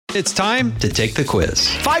It's time to take the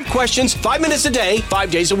quiz. 5 questions, 5 minutes a day,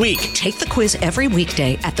 5 days a week. Take the quiz every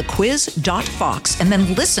weekday at thequiz.fox and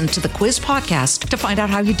then listen to the quiz podcast to find out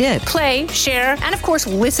how you did. Play, share, and of course,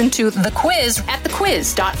 listen to the quiz at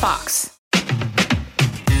thequiz.fox.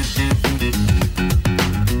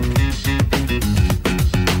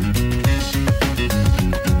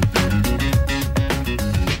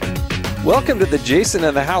 Welcome to the Jason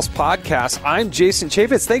in the House podcast. I'm Jason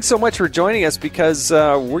Chaffetz. Thanks so much for joining us because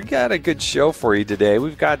we got a good show for you today.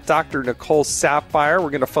 We've got Dr. Nicole Saphier.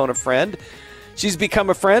 We're going to phone a friend. She's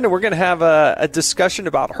become a friend, and we're going to have a discussion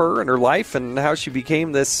about her and her life and how she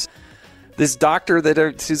became this doctor that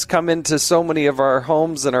has come into so many of our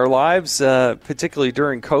homes and our lives, particularly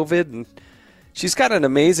during COVID. And she's got an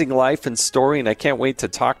amazing life and story, and I can't wait to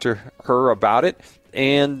talk to her about it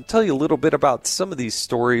and tell you a little bit about some of these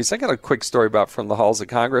stories. I got a quick story about from the halls of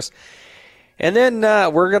Congress. And then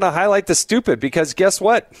we're going to highlight the stupid because guess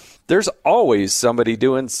what? There's always somebody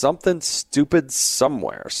doing something stupid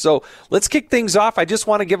somewhere. So let's kick things off. I just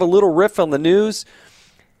want to give a little riff on the news.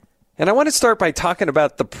 And I want to start by talking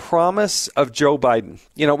about the promise of Joe Biden.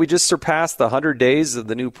 You know, we just surpassed the 100 days of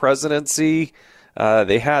the new presidency.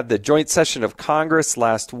 They had the joint session of Congress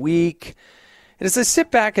last week. And as I sit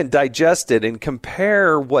back and digest it and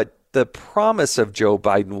compare what the promise of Joe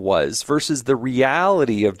Biden was versus the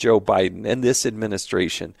reality of Joe Biden and this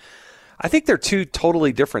administration, I think they're two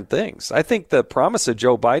totally different things. I think the promise of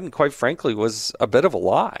Joe Biden, quite frankly, was a bit of a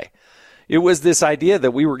lie. It was this idea that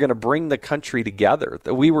we were going to bring the country together,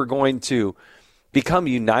 that we were going to become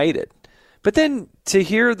united. But then to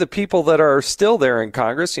hear the people that are still there in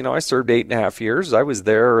Congress, you know, I served 8.5 years. I was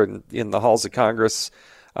there in the halls of Congress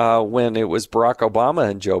when it was Barack Obama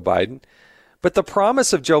and Joe Biden. But the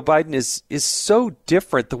promise of Joe Biden is so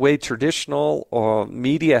different the way traditional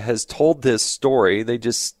media has told this story. They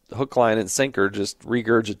just hook, line, and sinker, just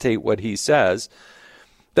regurgitate what he says.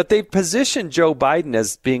 That they positioned Joe Biden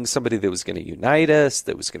as being somebody that was going to unite us,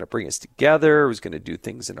 that was going to bring us together, was going to do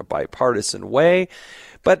things in a bipartisan way.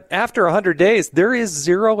 But after 100 days, there is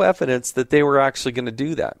zero evidence that they were actually going to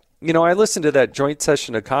do that. You know, I listened to that joint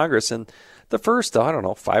session of Congress, and the first,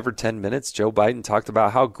 5 or 10 minutes, Joe Biden talked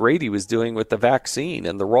about how great he was doing with the vaccine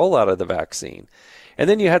and the rollout of the vaccine. And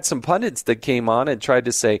then you had some pundits that came on and tried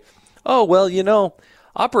to say, oh, well, you know,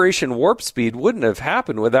 Operation Warp Speed wouldn't have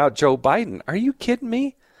happened without Joe Biden. Are you kidding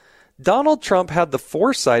me? Donald Trump had the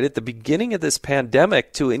foresight at the beginning of this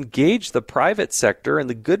pandemic to engage the private sector and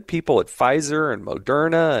the good people at Pfizer and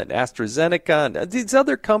Moderna and AstraZeneca and these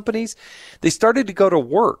other companies. They started to go to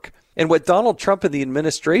work. And what Donald Trump and the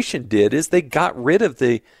administration did is they got rid of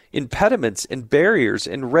the impediments and barriers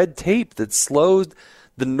and red tape that slowed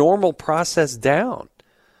the normal process down.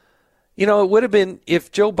 You know, it would have been, if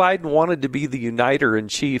Joe Biden wanted to be the uniter in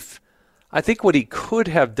chief, I think what he could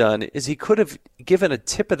have done is he could have given a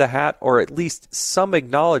tip of the hat or at least some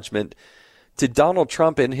acknowledgement to Donald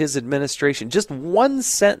Trump and his administration. Just one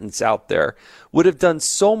sentence out there would have done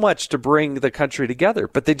so much to bring the country together,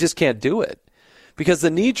 but they just can't do it. Because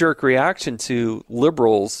the knee-jerk reaction to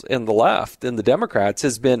liberals and the left and the Democrats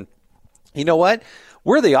has been, you know what?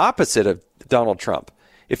 We're the opposite of Donald Trump.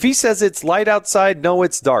 If he says it's light outside, no,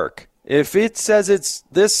 it's dark. If it says it's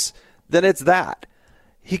this, then it's that.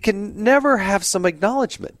 He can never have some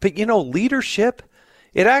acknowledgement. But, you know, leadership,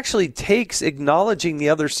 it actually takes acknowledging the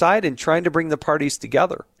other side and trying to bring the parties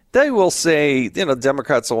together. They will say, you know,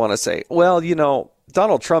 Democrats will want to say, well, you know,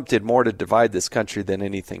 Donald Trump did more to divide this country than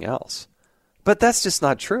anything else. But that's just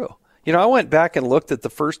not true. You know, I went back and looked at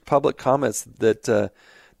the first public comments that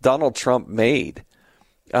Donald Trump made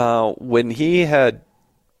when he had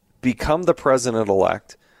become the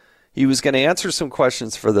president-elect. He was going to answer some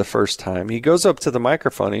questions for the first time. He goes up to the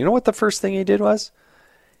microphone, and you know what the first thing he did was?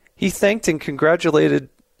 He thanked and congratulated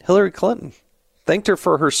Hillary Clinton, thanked her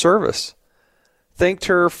for her service, thanked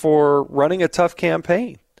her for running a tough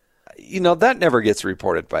campaign. You know, that never gets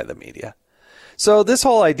reported by the media. So this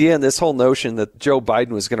whole idea and this whole notion that Joe Biden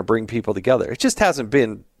was going to bring people together, it just hasn't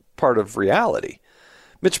been part of reality.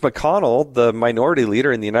 Mitch McConnell, the minority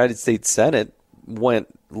leader in the United States Senate, went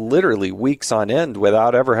literally weeks on end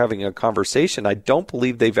without ever having a conversation. I don't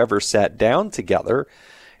believe they've ever sat down together.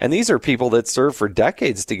 And these are people that served for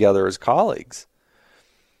decades together as colleagues.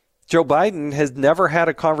 Joe Biden has never had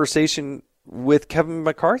a conversation with Kevin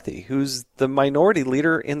McCarthy, who's the minority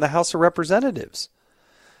leader in the House of Representatives.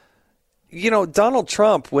 You know, Donald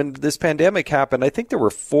Trump, when this pandemic happened, I think there were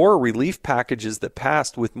 4 relief packages that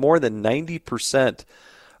passed with more than 90%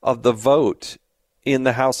 of the vote in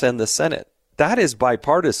the House and the Senate. That is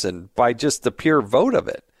bipartisan by just the pure vote of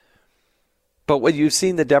it. But what you've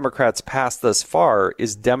seen the Democrats pass thus far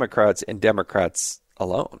is Democrats and Democrats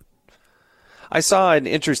alone. I saw an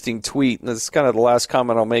interesting tweet, and this is kind of the last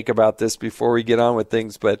comment I'll make about this before we get on with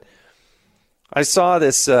things, but I saw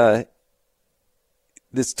this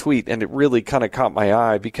this tweet, and it really kind of caught my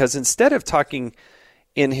eye, because instead of talking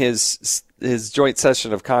in his joint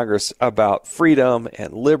session of Congress about freedom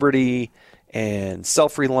and liberty and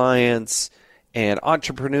self-reliance and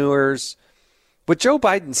entrepreneurs, what Joe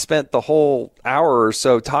Biden spent the whole hour or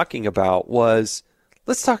so talking about was,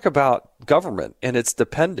 let's talk about government and its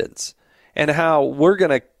dependence and how we're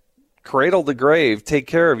going to cradle to grave take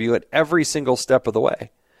care of you at every single step of the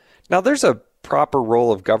way. Now, there's a proper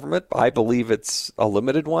role of government. I believe it's a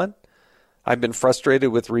limited one. I've been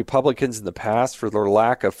frustrated with Republicans in the past for their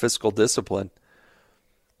lack of fiscal discipline.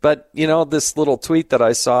 But, this little tweet that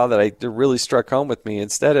I saw that really struck home with me,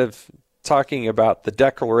 instead of talking about the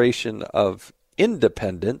Declaration of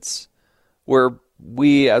Independence, where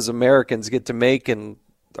we as Americans get to make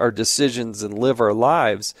our decisions and live our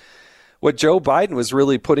lives, what Joe Biden was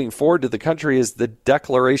really putting forward to the country is the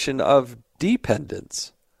Declaration of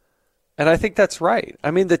Dependence. And I think that's right.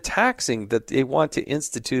 I mean, the taxing that they want to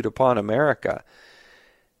institute upon America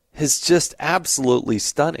is just absolutely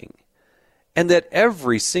stunning. And that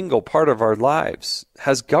every single part of our lives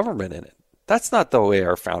has government in it. That's not the way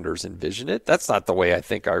our founders envisioned it. That's not the way I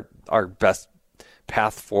think our best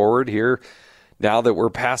path forward here, now that we're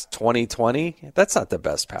past 2020. That's not the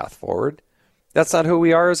best path forward. That's not who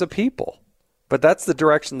we are as a people. But that's the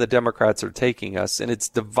direction the Democrats are taking us, and it's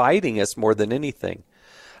dividing us more than anything.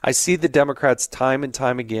 I see the Democrats time and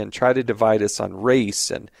time again try to divide us on race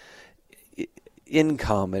and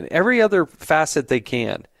income and every other facet they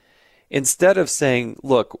can, instead of saying,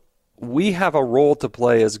 look, we have a role to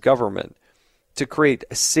play as government to create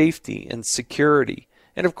safety and security.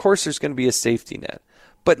 And of course, there's going to be a safety net.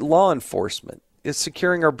 But law enforcement is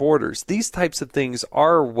securing our borders. These types of things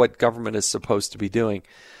are what government is supposed to be doing.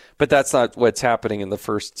 But that's not what's happening in the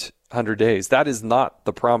first 100 days. That is not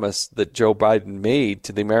the promise that Joe Biden made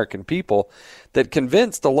to the American people that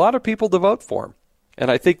convinced a lot of people to vote for him.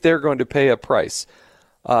 And I think they're going to pay a price,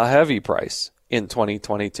 a heavy price, in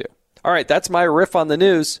 2022. All right, that's my riff on the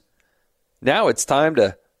news. Now it's time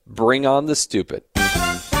to bring on the stupid.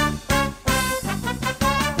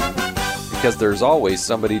 Because there's always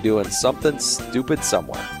somebody doing something stupid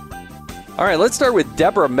somewhere. All right, let's start with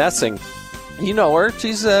Deborah Messing. You know her.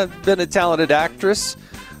 She's been a talented actress.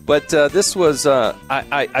 But this was,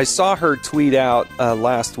 I saw her tweet out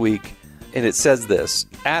last week, and it says this,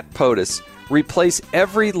 at POTUS, replace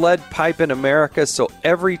every lead pipe in America so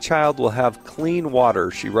every child will have clean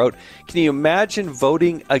water, she wrote. Can you imagine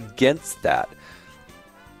voting against that?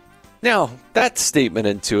 Now, that statement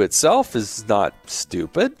into itself is not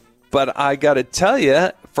stupid, but I got to tell you,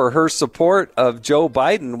 for her support of Joe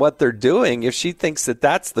Biden, what they're doing, if she thinks that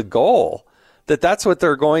that's the goal, that that's what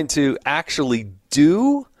they're going to actually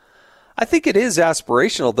do, I think it is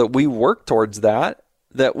aspirational that we work towards that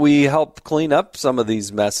we help clean up some of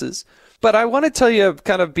these messes. But I want to tell you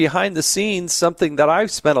kind of behind the scenes something that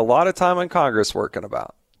I've spent a lot of time in Congress working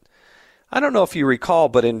about. I don't know if you recall,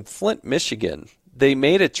 but in Flint, Michigan, they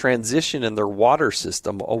made a transition in their water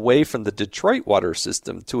system away from the Detroit water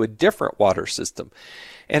system to a different water system.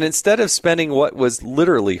 And instead of spending what was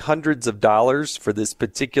literally hundreds of dollars for this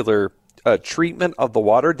particular treatment of the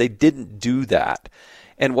water, they didn't do that.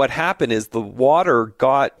 And what happened is the water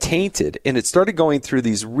got tainted, and it started going through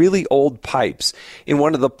these really old pipes in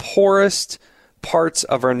one of the poorest parts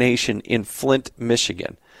of our nation in Flint,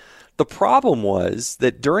 Michigan. The problem was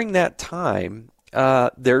that during that time,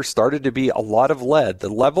 there started to be a lot of lead. The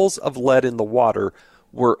levels of lead in the water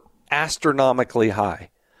were astronomically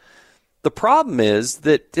high. The problem is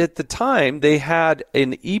that at the time, they had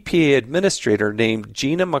an EPA administrator named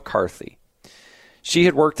Gina McCarthy. She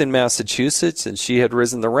had worked in Massachusetts, and she had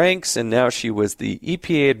risen the ranks, and now she was the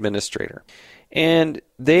EPA administrator. And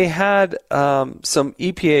they had some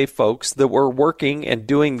EPA folks that were working and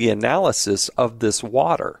doing the analysis of this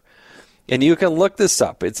water. And you can look this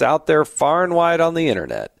up. It's out there far and wide on the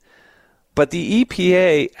internet. But the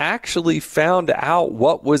EPA actually found out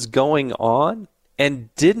what was going on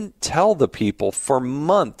and didn't tell the people for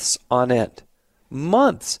months on end.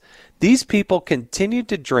 Months. These people continued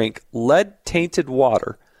to drink lead-tainted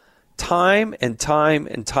water time and time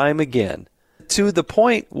and time again, to the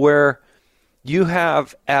point where you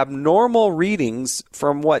have abnormal readings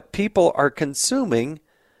from what people are consuming,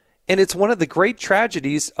 and it's one of the great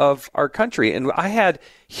tragedies of our country. And I had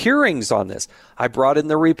hearings on this. I brought in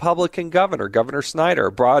the Republican governor, Governor Snyder,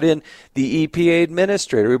 brought in the EPA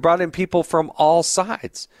administrator. We brought in people from all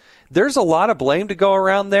sides. There's a lot of blame to go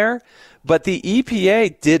around there, but the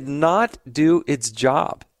EPA did not do its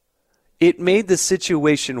job. it made the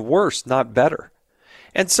situation worse, not better.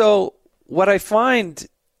 And so what I find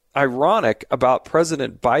ironic about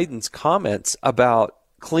President Biden's comments about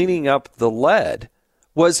cleaning up the lead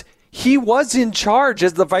was he was in charge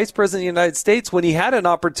as the vice president of the United States when he had an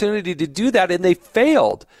opportunity to do that, and they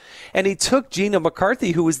failed. And he took Gina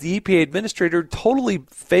McCarthy, who was the EPA administrator, totally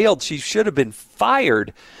failed. She should have been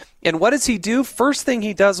fired. And what does he do? First thing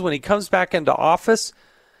he does when he comes back into office,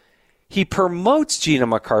 he promotes Gina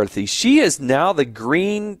McCarthy. She is now the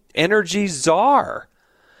green energy czar.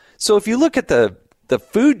 So if you look at the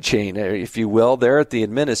food chain, if you will, there at the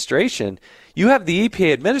administration, you have the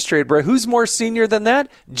EPA administrator, but who's more senior than that?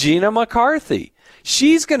 Gina McCarthy.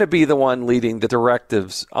 She's going to be the one leading the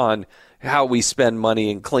directives on how we spend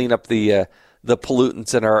money and clean up the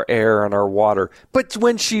pollutants in our air and our water. But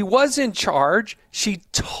when she was in charge, she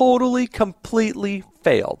totally, completely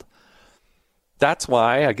failed. That's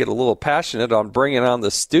why I get a little passionate on bringing on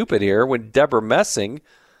the stupid here when Deborah Messing,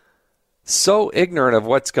 so ignorant of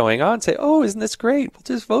what's going on, say, oh, isn't this great? We'll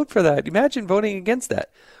just vote for that. Imagine voting against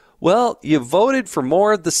that. Well, you voted for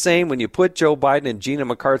more of the same when you put Joe Biden and Gina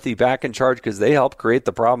McCarthy back in charge because they helped create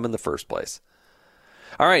the problem in the first place.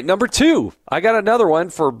 All right, number 2. I got another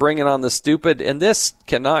one for bringing on the stupid, and this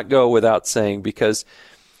cannot go without saying because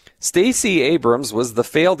Stacey Abrams was the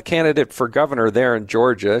failed candidate for governor there in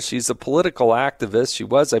Georgia. She's a political activist. She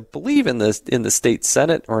was, I believe, in the state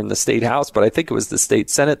Senate or in the state House, but I think it was the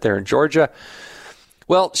state Senate there in Georgia.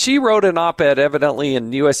 Well, she wrote an op-ed evidently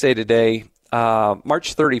in USA Today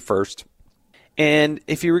March 31st. And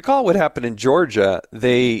if you recall what happened in Georgia,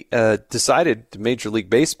 they decided, Major League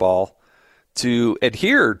Baseball, to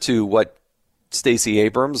adhere to what Stacey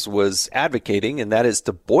Abrams was advocating, and that is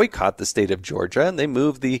to boycott the state of Georgia. And they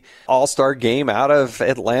moved the All-Star game out of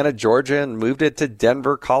Atlanta, Georgia, and moved it to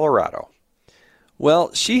Denver, Colorado.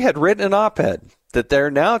 Well, she had written an op-ed that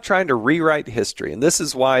they're now trying to rewrite history. And this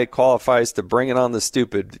is why it qualifies to bring it on the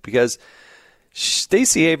stupid, because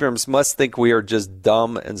Stacey Abrams must think we are just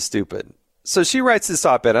dumb and stupid. So she writes this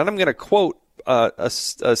op-ed, and I'm going to quote a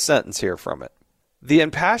sentence here from it. The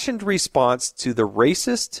impassioned response to the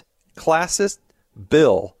racist, classist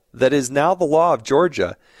bill that is now the law of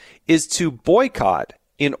Georgia is to boycott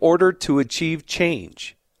in order to achieve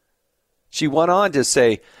change. She went on to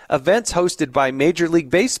say, events hosted by Major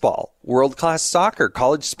League Baseball, world-class soccer,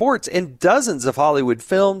 college sports, and dozens of Hollywood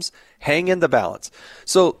films hang in the balance.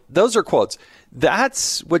 So those are quotes.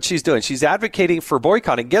 That's what she's doing. She's advocating for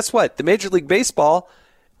boycotting. Guess what? The Major League Baseball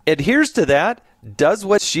adheres to that, does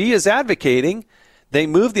what she is advocating. They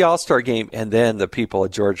move the All-Star game, and then the people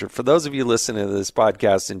of Georgia, for those of you listening to this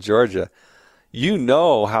podcast in Georgia, you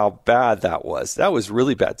know how bad that was. That was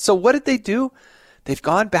really bad. So what did they do? They've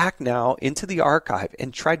gone back now into the archive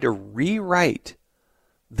and tried to rewrite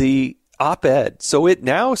the op-ed. So it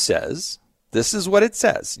now says, this is what it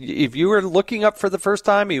says. If you were looking up for the first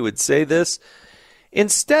time, you would say this.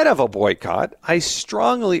 Instead of a boycott, I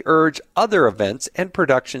strongly urge other events and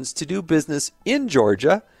productions to do business in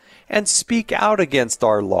Georgia and speak out against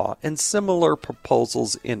our law and similar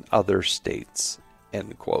proposals in other states,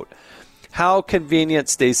 end quote. How convenient,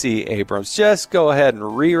 Stacey Abrams. Just go ahead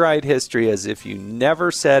and rewrite history as if you never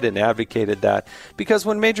said and advocated that. Because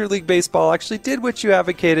when Major League Baseball actually did what you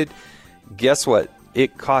advocated, guess what?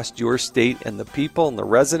 It cost your state and the people and the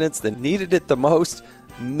residents that needed it the most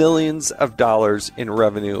millions of dollars in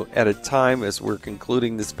revenue at a time as we're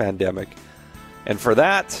concluding this pandemic. And for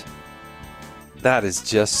that is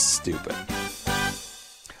just stupid.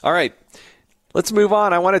 All right, let's move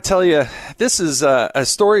on. I want to tell you, this is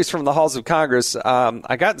stories from the halls of Congress.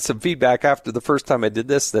 I got some feedback after the first time I did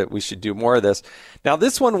this that we should do more of this. Now,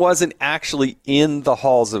 this one wasn't actually in the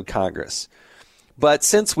halls of Congress. But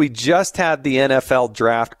since we just had the NFL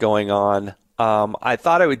draft going on, I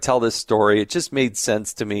thought I would tell this story. It just made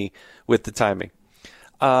sense to me with the timing.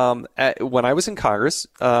 When I was in Congress,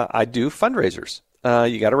 I do fundraisers.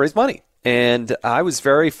 You got to raise money. And I was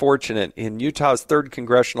very fortunate. In Utah's 3rd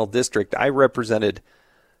Congressional District, I represented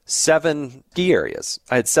 7 ski areas.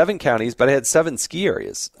 I had 7 counties, but I had 7 ski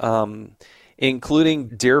areas, including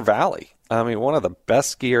Deer Valley. I mean, one of the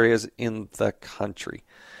best ski areas in the country.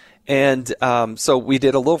 And so we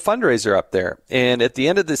did a little fundraiser up there. And at the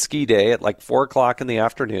end of the ski day, at like 4 o'clock in the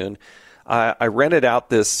afternoon, I rented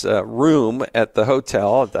out this room at the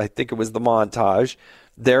hotel. I think it was the Montage.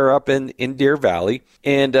 There up in Deer Valley,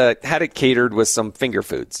 and had it catered with some finger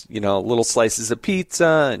foods, little slices of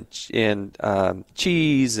pizza and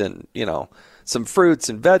cheese and, some fruits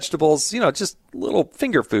and vegetables, just little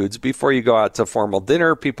finger foods before you go out to formal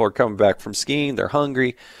dinner. People are coming back from skiing. They're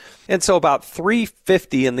hungry. And so about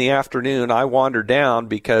 3:50 in the afternoon, I wandered down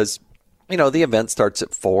because the event starts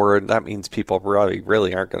at 4, and that means people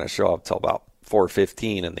really aren't going to show up till about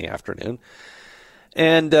 4:15 in the afternoon.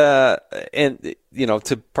 And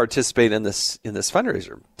to participate in this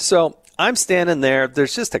fundraiser. So I'm standing there.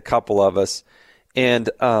 There's just a couple of us, and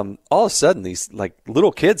all of a sudden these like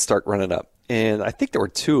little kids start running up, and I think there were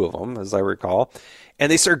 2 of them, as I recall,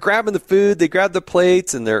 and they start grabbing the food. They grab the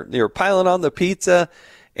plates, and they were piling on the pizza,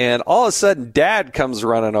 and all of a sudden Dad comes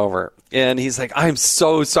running over, and he's like, "I'm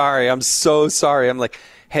so sorry. I'm so sorry." I'm like,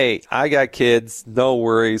 "Hey, I got kids. No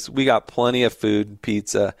worries. We got plenty of food and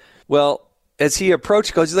pizza." Well, as he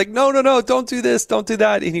approached Coach, he's like, no, don't do this, don't do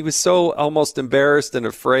that. And he was so almost embarrassed and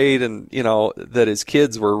afraid, and, that his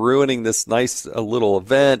kids were ruining this nice little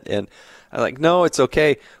event. And I'm like, no, it's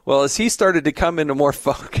okay. Well, as he started to come into more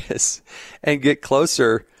focus and get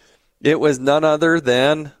closer, it was none other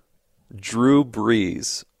than Drew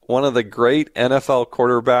Brees, one of the great NFL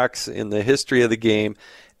quarterbacks in the history of the game,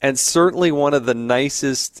 and certainly one of the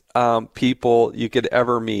nicest people you could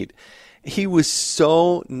ever meet. He was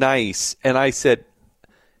so nice. And I said,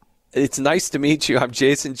 "It's nice to meet you. I'm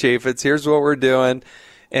Jason Chaffetz. Here's what we're doing."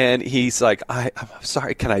 And he's like, I'm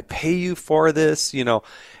sorry, can I pay you for this?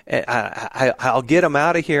 I'll get him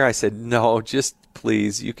out of here. I said, "No, just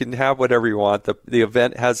please. You can have whatever you want. The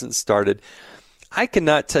event hasn't started." I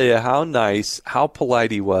cannot tell you how nice, how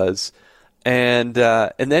polite he was. And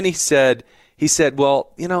then he said,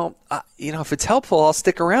 "Well, if it's helpful, I'll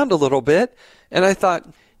stick around a little bit." And I thought,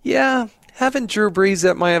 yeah, having Drew Brees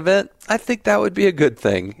at my event, I think that would be a good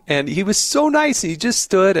thing. And he was so nice. He just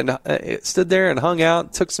stood there and hung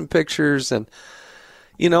out, took some pictures, and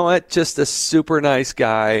you know what? Just a super nice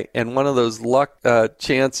guy, and one of those luck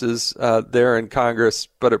chances there in Congress.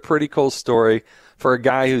 But a pretty cool story for a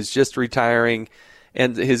guy who's just retiring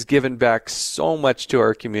and has given back so much to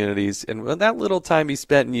our communities. And that little time he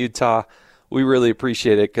spent in Utah, we really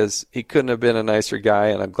appreciate it, because he couldn't have been a nicer guy,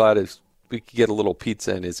 and I'm glad we could get a little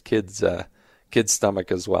pizza in his kid's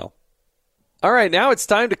stomach as well. All right, now it's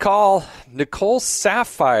time to call Nicole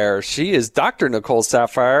Saphier. She is Dr. Nicole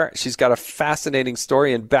Saphier. She's got a fascinating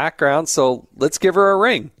story and background, so let's give her a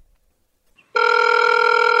ring.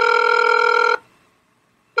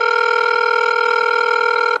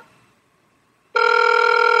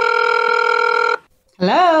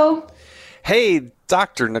 Hello. Hey,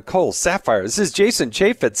 Dr. Nicole Saphier. This is Jason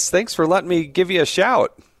Chaffetz. Thanks for letting me give you a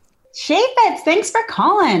shout. Chaffetz, thanks for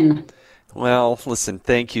calling. Well, listen,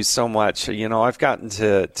 thank you so much. I've gotten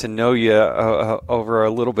to know you over a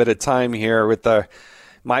little bit of time here with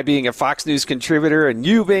my being a Fox News contributor and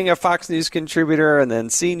you being a Fox News contributor, and then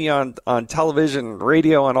seeing you on television,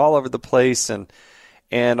 radio, and all over the place.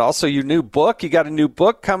 And also your new book. You got a new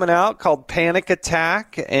book coming out called Panic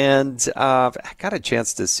Attack, and I got a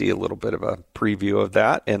chance to see a little bit of a preview of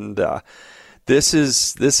that. And this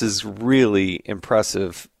is really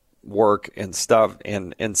impressive work and stuff,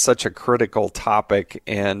 and such a critical topic,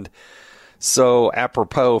 and so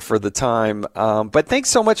apropos for the time. But thanks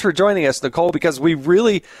so much for joining us, Nicole, because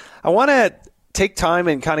I want to take time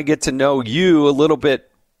and kind of get to know you a little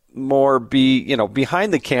bit more,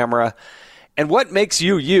 behind the camera, and what makes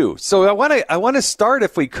you you. So I want to start,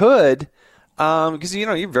 if we could, because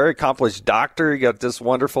you're a very accomplished doctor. You got this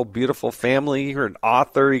wonderful, beautiful family. You're an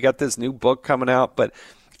author. You got this new book coming out, but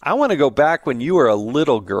I want to go back when you were a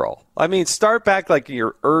little girl. I mean, start back like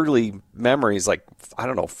your early memories, like,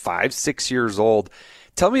 5, 6 years old.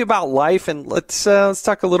 Tell me about life, and let's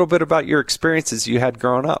talk a little bit about your experiences you had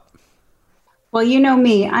growing up. Well, you know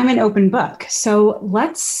me, I'm an open book. So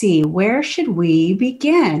let's see, where should we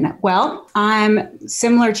begin? Well, I'm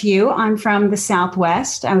similar to you. I'm from the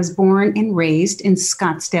Southwest. I was born and raised in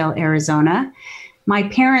Scottsdale, Arizona. My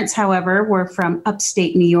parents, however, were from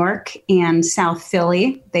upstate New York and South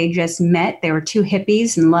Philly. They just met. They were 2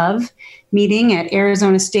 hippies in love, meeting at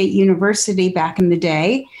Arizona State University back in the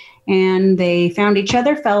day. And they found each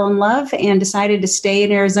other, fell in love, and decided to stay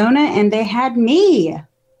in Arizona. And they had me.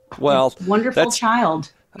 Well, wonderful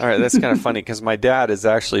child. All right, that's kind of funny, because my dad is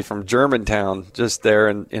actually from Germantown, just there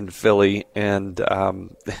in Philly, and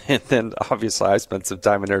then obviously I spent some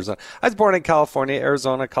time in Arizona. I was born in California,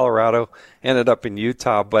 Arizona, Colorado, ended up in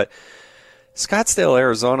Utah, but Scottsdale,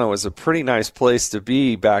 Arizona was a pretty nice place to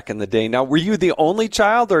be back in the day. Now, were you the only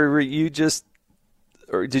child, or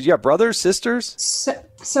or did you have brothers, sisters?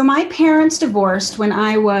 So my parents divorced when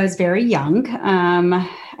I was very young.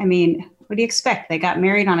 What do you expect? They got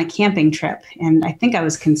married on a camping trip, and I think I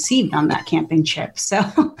was conceived on that camping trip. So,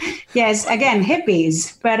 yes, again,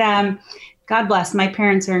 hippies. But God bless. My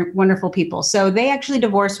parents are wonderful people. So they actually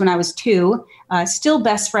divorced when I was 2, still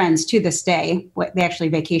best friends to this day. They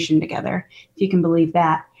actually vacationed together, if you can believe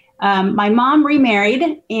that. My mom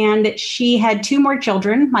remarried, and she had 2 more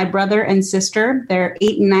children, my brother and sister. They're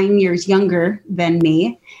 8 and 9 years younger than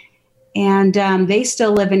me. And they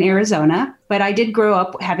still live in Arizona, but I did grow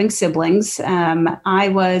up having siblings. I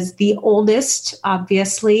was the oldest,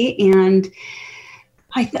 obviously, and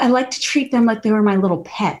I like to treat them like they were my little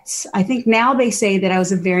pets. I think now they say that I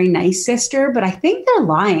was a very nice sister, but I think they're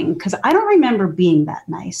lying because I don't remember being that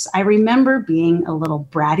nice. I remember being a little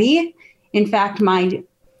bratty. In fact, my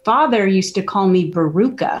father used to call me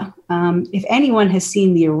Veruca. If anyone has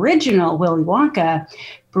seen the original Willy Wonka,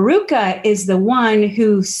 Veruca is the one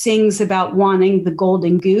who sings about wanting the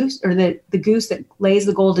golden goose, or the goose that lays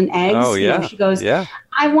the golden eggs. Oh, yeah. You know, she goes,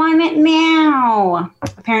 I want it now.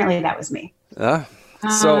 Apparently that was me.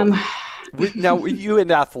 Now, were you in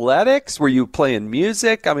athletics? Were you playing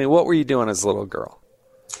music? I mean, what were you doing as a little girl?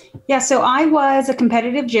 Yeah, so I was a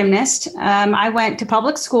competitive gymnast. I went to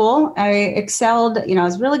public school. I excelled, I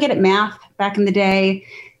was really good at math back in the day.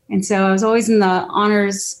 And so I was always in the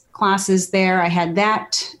honors classes there. I had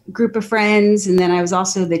that group of friends. And then I was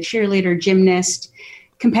also the cheerleader gymnast,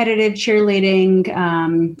 competitive cheerleading.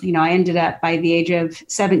 I ended up by the age of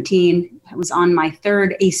 17, I was on my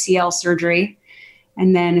 3rd ACL surgery.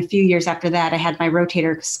 And then a few years after that, I had my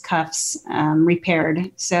rotator cuffs repaired.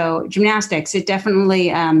 So gymnastics, it definitely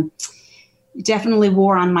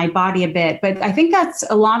wore on my body a bit. But I think that's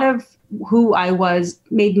a lot of who I was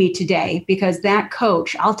made me today, because that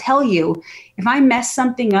coach, I'll tell you, if I mess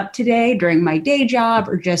something up today during my day job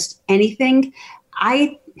or just anything,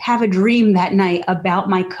 I have a dream that night about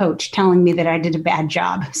my coach telling me that I did a bad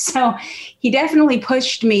job. So he definitely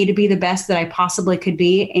pushed me to be the best that I possibly could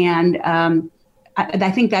be. And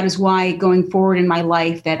I think that is why going forward in my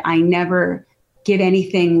life that I never give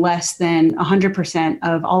anything less than 100%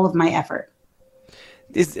 of all of my effort.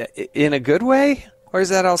 Is in a good way, or is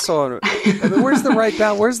that also? Where's the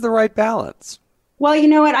right balance? Well, you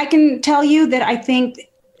know what? I can tell you that I think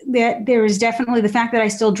that there is definitely the fact that I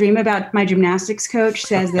still dream about my gymnastics coach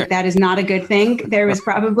says that is not a good thing. There is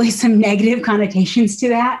probably some negative connotations to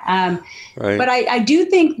that. Right. But I do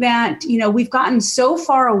think that, we've gotten so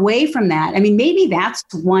far away from that. I mean, maybe that's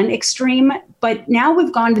one extreme, but now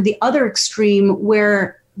we've gone to the other extreme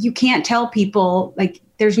where you can't tell people, like,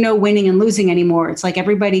 there's no winning and losing anymore. It's like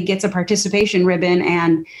everybody gets a participation ribbon,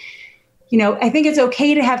 and I think it's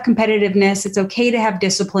okay to have competitiveness. It's okay to have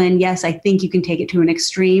discipline. Yes, I think you can take it to an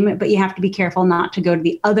extreme, but you have to be careful not to go to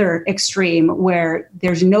the other extreme where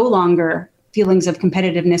there's no longer feelings of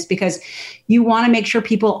competitiveness, because you want to make sure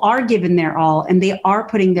people are giving their all and they are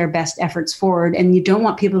putting their best efforts forward. And you don't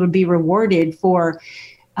want people to be rewarded for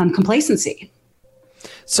complacency.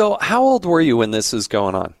 So how old were you when this was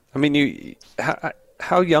going on? I mean,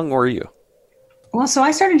 how young were you? Well, so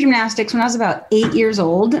I started gymnastics when I was about 8 years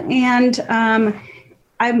old, and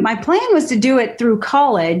my plan was to do it through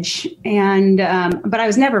college, but I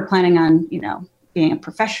was never planning on, being a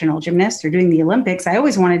professional gymnast or doing the Olympics. I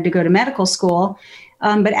always wanted to go to medical school,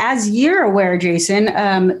 but as you're aware,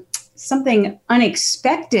 Jason, something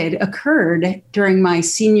unexpected occurred during my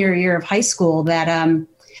senior year of high school that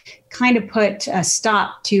kind of put a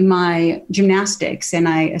stop to my gymnastics, and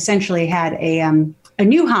I essentially had a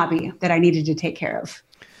new hobby that I needed to take care of.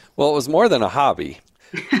 Well, it was more than a hobby.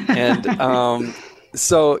 And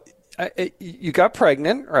so you got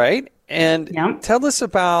pregnant, right? And Tell us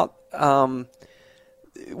about,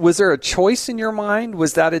 was there a choice in your mind?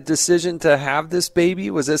 Was that a decision to have this baby?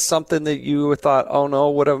 Was this something that you thought, oh no,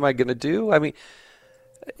 what am I going to do? I mean,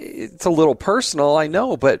 it's a little personal, I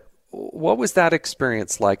know, but what was that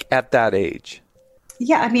experience like at that age?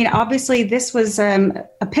 Yeah, I mean, obviously this was a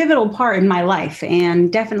pivotal part in my life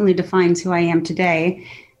and definitely defines who I am today.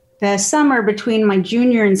 The summer between my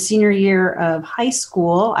junior and senior year of high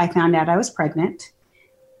school, I found out I was pregnant.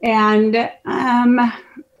 And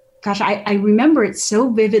I remember it so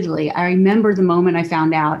vividly. I remember the moment I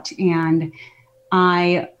found out, and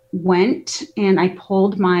I went and I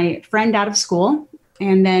pulled my friend out of school,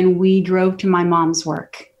 and then we drove to my mom's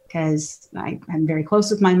work, because I'm very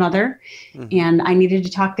close with my mother, and I needed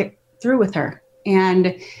to talk it through with her.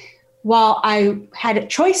 And while I had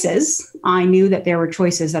choices, I knew that there were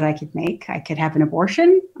choices that I could make. I could have an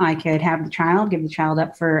abortion, I could have the child, give the child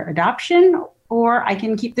up for adoption, or I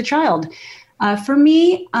can keep the child. For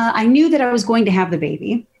me, I knew that I was going to have the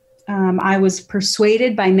baby. I was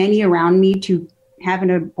persuaded by many around me to have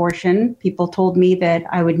an abortion. People told me that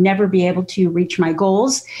I would never be able to reach my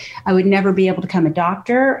goals. I would never be able to become a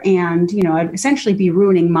doctor. And, I'd essentially be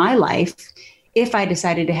ruining my life if I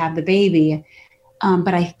decided to have the baby.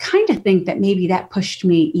 But I kind of think that maybe that pushed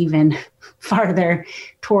me even farther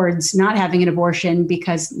towards not having an abortion,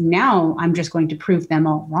 because now I'm just going to prove them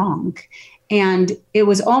all wrong. And it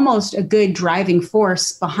was almost a good driving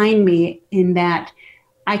force behind me in that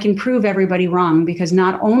I can prove everybody wrong, because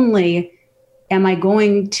not only am I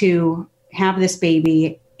going to have this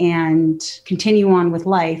baby and continue on with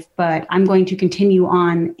life, but I'm going to continue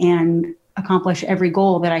on and accomplish every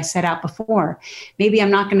goal that I set out before. Maybe I'm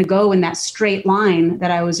not going to go in that straight line that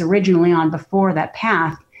I was originally on before that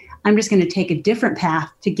path. I'm just going to take a different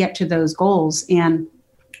path to get to those goals. And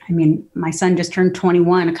I mean, my son just turned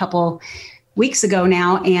 21 a couple weeks ago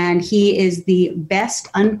now, and he is the best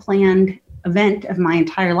unplanned event of my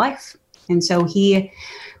entire life. And so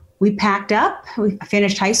we packed up, we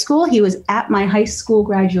finished high school. He was at my high school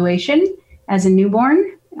graduation as a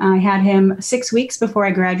newborn. I had him 6 weeks before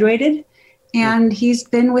I graduated, and he's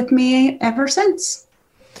been with me ever since.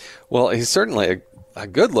 Well, he's certainly a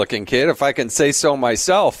good-looking kid, if I can say so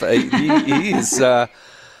myself. He's, that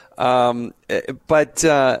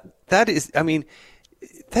is, I mean,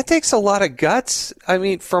 that takes a lot of guts. I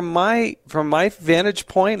mean, from my vantage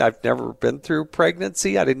point, I've never been through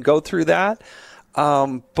pregnancy. I didn't go through that.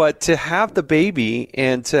 But to have the baby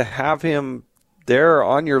and to have him there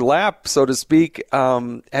on your lap, so to speak,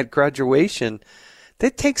 at graduation,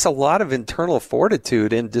 that takes a lot of internal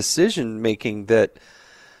fortitude and decision making that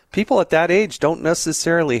people at that age don't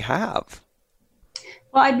necessarily have.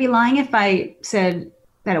 Well, I'd be lying if I said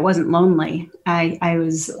that it wasn't lonely. I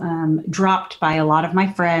was dropped by a lot of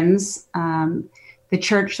my friends. The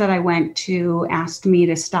church that I went to asked me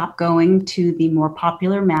to stop going to the more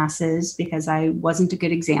popular masses because I wasn't a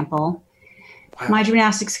good example. Wow. My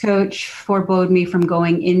gymnastics coach forbade me from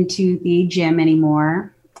going into the gym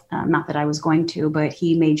anymore. Not that I was going to, but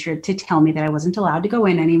he made sure to tell me that I wasn't allowed to go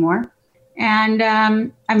in anymore. And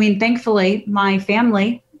I mean, thankfully, my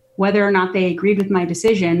family, whether or not they agreed with my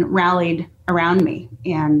decision, rallied around me.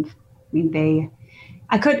 And I mean,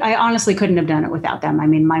 I honestly couldn't have done it without them. I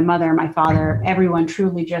mean, my mother, my father, everyone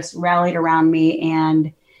truly just rallied around me,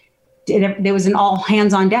 and there was an all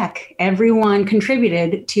hands on deck. Everyone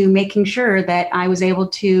contributed to making sure that I was able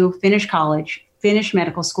to finish college, finish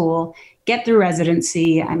medical school, get through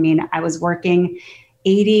residency. I mean, I was working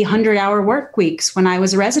 80, 100-hour work weeks when I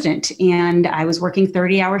was a resident, and I was working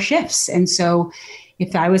 30-hour shifts. And so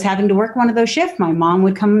if I was having to work one of those shifts, my mom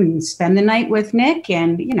would come and spend the night with Nick.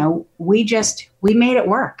 And, you know, we made it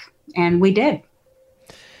work, and we did.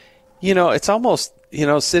 You know, it's almost, you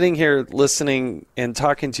know, sitting here listening and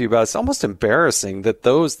talking to you about it, it's almost embarrassing that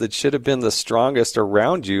those that should have been the strongest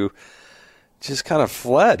around you just kind of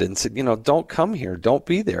fled and said, you know, don't come here, don't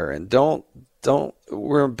be there, and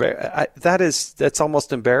that's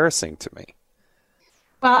almost embarrassing to me.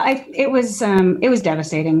 Well, it was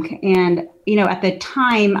devastating. And, you know, at the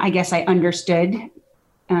time, I guess I understood.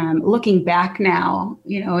 Looking back now,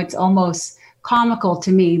 you know, it's almost comical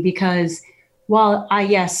to me because while I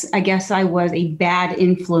guess I was a bad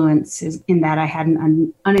influence in that I had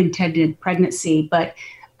an unintended pregnancy, but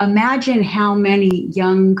imagine how many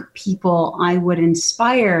young people I would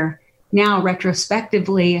inspire now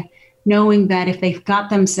retrospectively, knowing that if they've got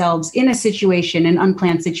themselves in a situation, an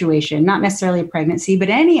unplanned situation, not necessarily a pregnancy, but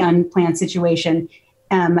any unplanned situation,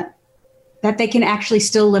 that they can actually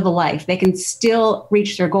still live a life. They can still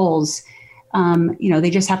reach their goals. You know, they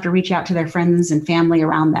just have to reach out to their friends and family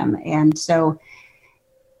around them. And so,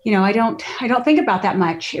 you know, I don't think about that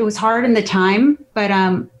much. It was hard in the time, but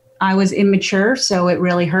I was immature, so it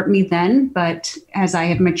really hurt me then. But as I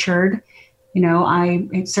have matured, you know,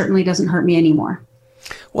 it certainly doesn't hurt me anymore.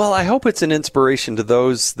 Well, I hope it's an inspiration to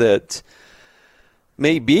those that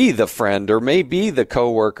may be the friend or may be the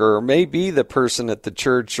coworker or may be the person at the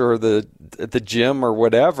church or the gym or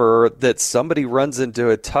whatever, that somebody runs into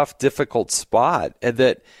a tough, difficult spot, and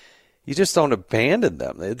that you just don't abandon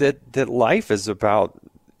them. That life is about,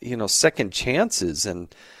 you know, second chances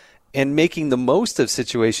and making the most of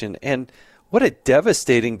situation. And what a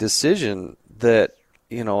devastating decision that,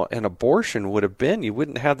 you know, an abortion would have been. You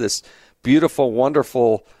wouldn't have this beautiful,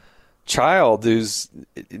 wonderful child who's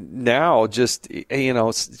now just, you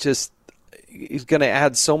know, just he's going to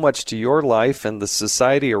add so much to your life and the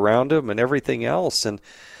society around him and everything else. And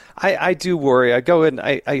I do worry. I go in,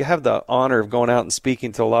 I have the honor of going out and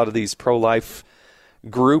speaking to a lot of these pro-life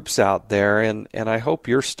groups out there, and I hope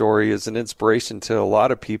your story is an inspiration to a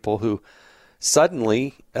lot of people who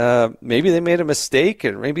suddenly maybe they made a mistake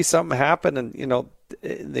and maybe something happened, and, you know,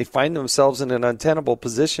 they find themselves in an untenable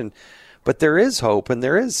position. But there is hope, and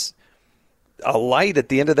there is a light at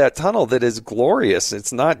the end of that tunnel that is glorious.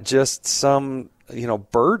 It's not just some, you know,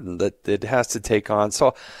 burden that it has to take on.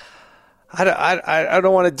 So I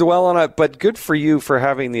don't want to dwell on it, but good for you for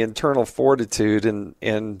having the internal fortitude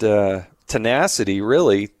and tenacity,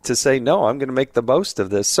 really, to say, no, I'm going to make the most of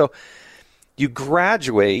this. So you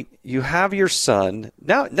graduate, you have your son.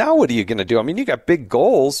 Now what are you going to do? I mean, you got big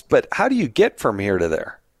goals, but how do you get from here to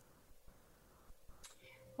there?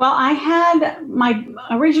 Well, my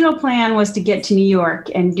original plan was to get to New York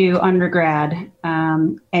and do undergrad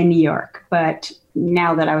in New York. But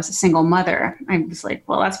now that I was a single mother, I was like,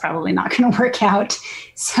 well, that's probably not going to work out.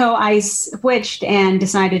 So I switched and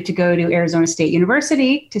decided to go to Arizona State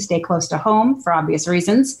University to stay close to home for obvious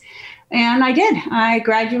reasons. And I did. I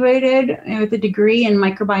graduated with a degree in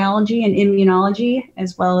microbiology and immunology,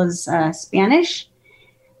 as well as Spanish.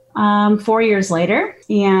 4 years later,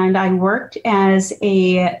 and I worked as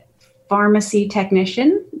a pharmacy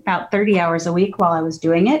technician about 30 hours a week while I was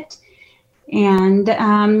doing it. And,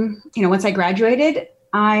 once I graduated,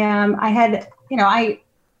 I had, my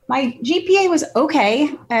GPA was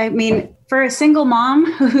okay. I mean, for a single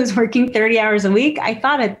mom who's working 30 hours a week, I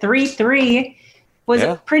thought a 3.3 was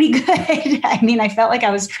pretty good. I mean, I felt like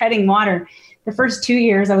I was treading water. The first 2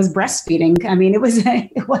 years I was breastfeeding. I mean, it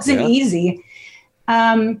wasn't easy.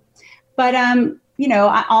 But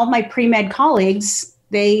all my pre-med colleagues,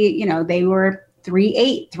 they were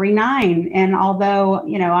 3.8, 3.9. And although,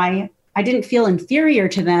 I didn't feel inferior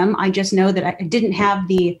to them, I just know that I didn't have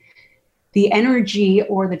the energy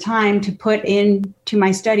or the time to put into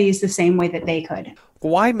my studies the same way that they could.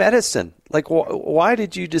 Why medicine? Like, why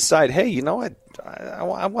did you decide, hey, I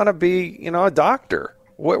want to be, a doctor?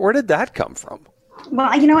 Where did that come from?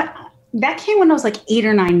 Well, you know what? That came when I was like 8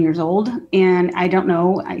 or 9 years old. And I don't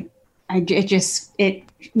know,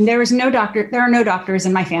 there was no doctor. There are no doctors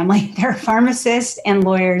in my family. There are pharmacists and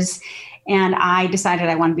lawyers. And I decided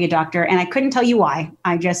I wanted to be a doctor, and I couldn't tell you why.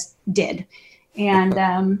 I just did. And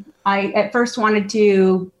I at first wanted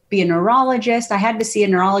to be a neurologist. I had to see a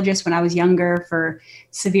neurologist when I was younger for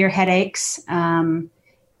severe headaches. And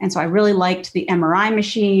so I really liked the MRI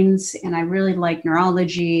machines, and I really liked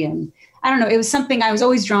neurology. And I don't know, it was something I was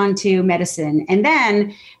always drawn to medicine. And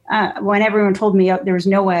then when everyone told me there was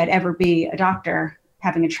no way I'd ever be a doctor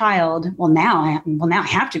having a child, now I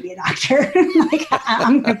have to be a doctor. Like,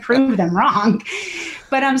 I'm going to prove them wrong.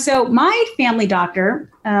 But so my family doctor,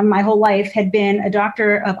 my whole life had been a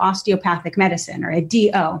doctor of osteopathic medicine, or a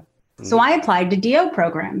DO. So I applied to DO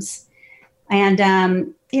programs. And,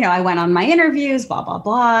 I went on my interviews, blah, blah,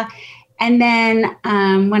 blah. And then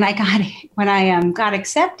when I got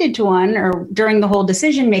accepted to one, or during the whole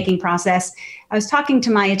decision-making process, I was talking to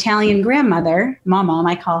my Italian grandmother, Mama,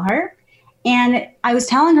 I call her, and I was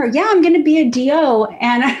telling her, yeah, I'm going to be a DO.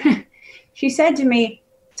 And she said to me,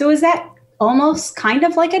 so is that almost kind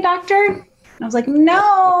of like a doctor? And I was like,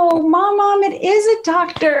 no, Mom, it is a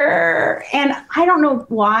doctor. And I don't know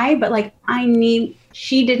why, but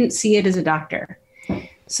she didn't see it as a doctor.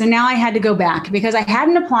 So now I had to go back because I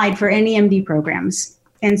hadn't applied for any MD programs.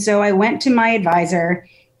 And so I went to my advisor,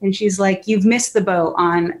 and she's like, you've missed the boat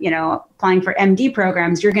on, applying for MD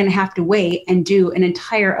programs. You're going to have to wait and do an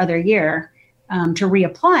entire other year to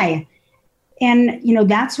reapply. And,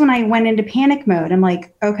 that's when I went into panic mode. I'm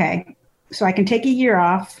like, okay, so I can take a year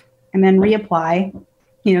off and then reapply,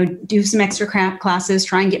 do some extra classes,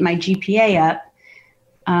 try and get my GPA up.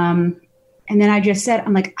 And then I just said,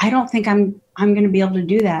 I'm like, I don't think I'm going to be able to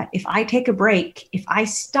do that. If I take a break, if I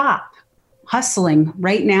stop hustling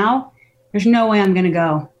right now, there's no way I'm going to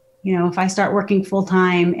go. If I start working full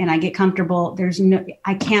time and I get comfortable,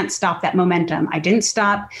 I can't stop that momentum. I didn't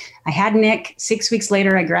stop. I had Nick. 6 weeks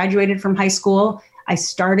later, I graduated from high school. I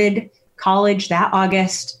started college that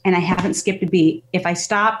August, and I haven't skipped a beat. If I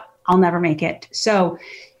stop, I'll never make it. So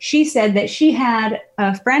she said that she had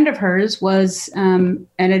a friend of hers was an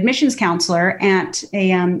admissions counselor at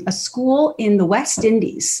a school in the West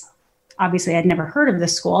Indies. Obviously, I'd never heard of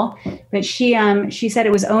this school, but she said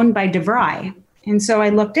it was owned by DeVry. And so I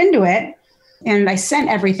looked into it, and I sent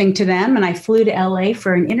everything to them, and I flew to LA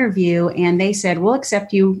for an interview, and they said, we'll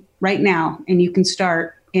accept you right now, and you can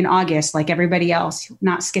start in August like everybody else,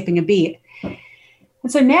 not skipping a beat.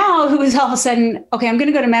 And so now it was all of a sudden, okay, I'm going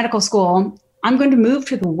to go to medical school. I'm going to move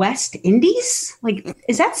to the West Indies. Like,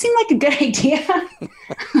 does that seem like a good idea?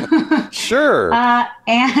 Sure.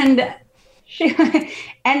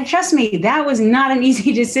 And trust me, that was not an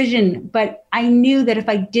easy decision, but I knew that if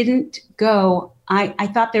I didn't go, I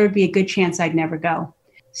thought there would be a good chance I'd never go.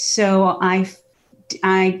 So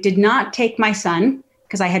I did not take my son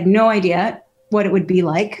because I had no idea what it would be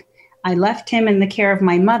like. I left him in the care of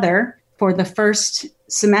my mother for the first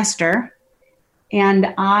semester,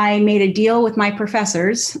 and I made a deal with my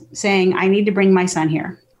professors saying, I need to bring my son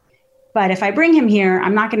here. But if I bring him here,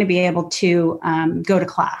 I'm not going to be able to go to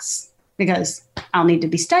class because I'll need to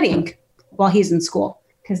be studying while he's in school,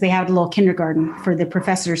 because they have a little kindergarten for the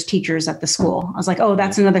professors, teachers at the school. I was like, oh,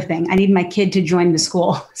 that's another thing. I need my kid to join the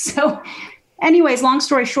school. So anyways, long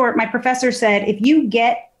story short, my professor said, if you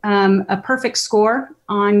get a perfect score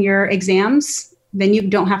on your exams, then you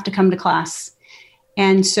don't have to come to class.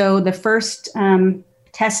 And so the first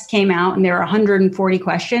test came out, and there were 140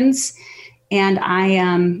 questions, and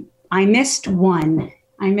I missed one.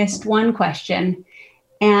 I missed one question,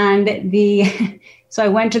 and so I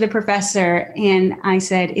went to the professor and I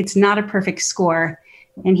said, it's not a perfect score.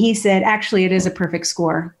 And he said, actually, it is a perfect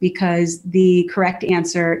score because the correct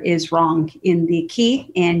answer is wrong in the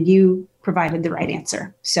key, and you provided the right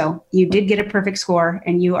answer. So you did get a perfect score,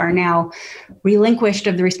 and you are now relinquished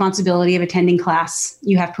of the responsibility of attending class.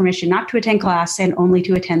 You have permission not to attend class and only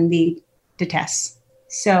to attend the tests.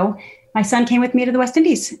 So my son came with me to the West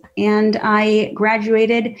Indies, and I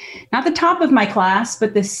graduated, not the top of my class,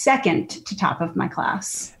 but the second to top of my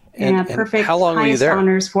class. And perfect how long were you there?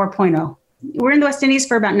 Honors 4.0. We're in the West Indies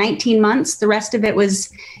for about 19 months. The rest of it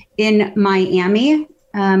was in Miami.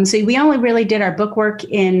 So we only really did our book work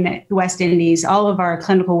in the West Indies. All of our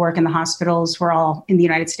clinical work in the hospitals were all in the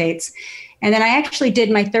United States. And then I actually did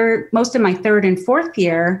most of my third and fourth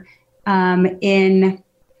year at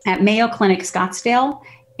Mayo Clinic Scottsdale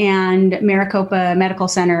and Maricopa Medical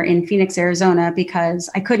Center in Phoenix, Arizona, because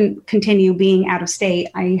I couldn't continue being out of state.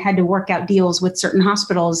 I had to work out deals with certain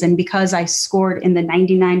hospitals. And because I scored in the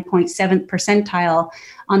 99.7th percentile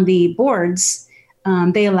on the boards,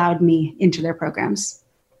 they allowed me into their programs.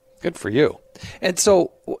 Good for you. And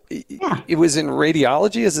so It was in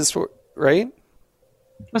radiology, is this right?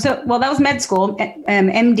 Well, that was med school,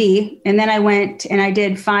 MD. And then I went and I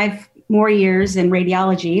did 5 more years in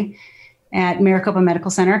radiology at Maricopa Medical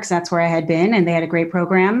Center, because that's where I had been, and they had a great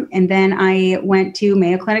program. And then I went to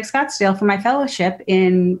Mayo Clinic Scottsdale for my fellowship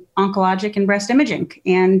in oncologic and breast imaging.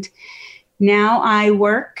 And now I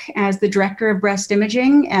work as the director of breast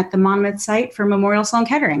imaging at the Monmouth site for Memorial Sloan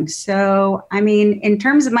Kettering. So, I mean, in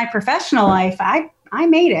terms of my professional life, I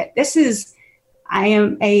made it. I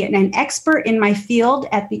am an expert in my field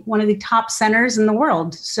at one of the top centers in the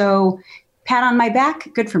world. So pat on my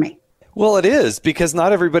back, good for me. Well, it is, because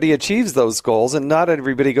not everybody achieves those goals, and not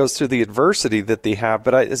everybody goes through the adversity that they have.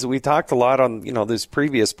 But as we talked a lot on, this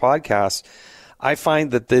previous podcast, I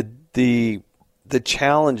find that the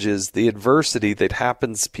challenges, the adversity that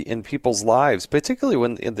happens in people's lives, particularly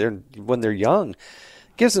when they're young,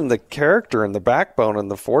 gives them the character and the backbone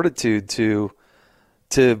and the fortitude to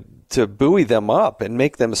buoy them up and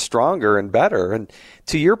make them stronger and better. And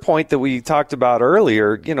to your point that we talked about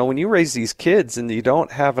earlier, when you raise these kids and you don't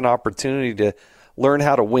have an opportunity to learn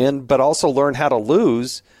how to win, but also learn how to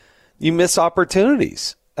lose, you miss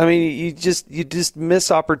opportunities. I mean, you just miss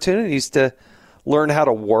opportunities to learn how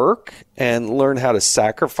to work and learn how to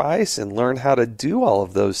sacrifice and learn how to do all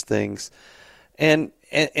of those things. And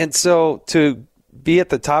so to be at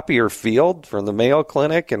the top of your field from the Mayo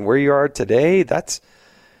Clinic and where you are today, that's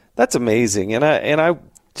amazing. And I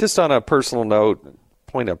just on a personal note,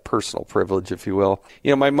 point of personal privilege, if you will,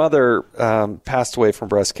 my mother passed away from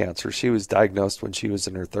breast cancer. She was diagnosed when she was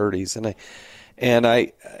in her 30s, and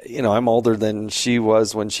I I'm older than she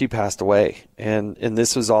was when she passed away, and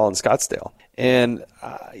this was all in Scottsdale. And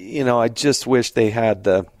I just wish they had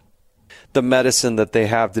the medicine that they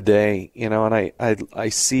have today. And I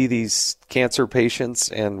see these cancer patients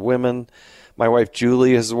and women. My wife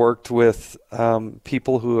Julie has worked with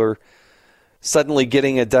people who are suddenly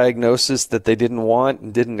getting a diagnosis that they didn't want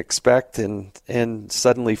and didn't expect, and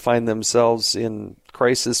suddenly find themselves in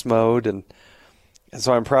crisis mode. And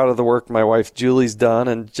so I'm proud of the work my wife Julie's done,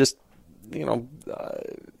 and just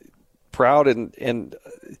proud and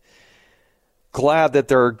glad that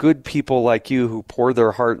there are good people like you who pour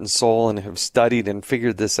their heart and soul and have studied and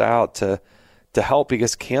figured this out to help,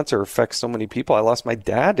 because cancer affects so many people. I lost my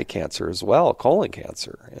dad to cancer as well, colon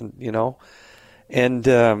cancer, and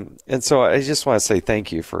so I just want to say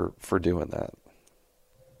thank you for doing that.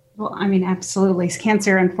 Well, I mean, absolutely.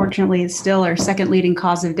 Cancer, unfortunately, is still our second leading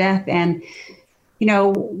cause of death. And,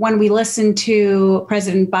 when we listen to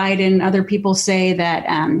President Biden, other people say that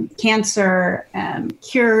cancer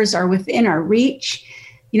cures are within our reach.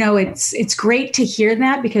 It's great to hear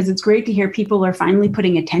that, because it's great to hear people are finally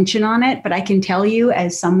putting attention on it. But I can tell you,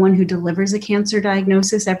 as someone who delivers a cancer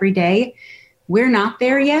diagnosis every day, we're not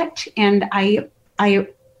there yet. And it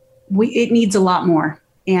needs a lot more.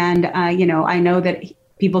 And, I know that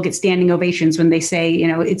people get standing ovations when they say,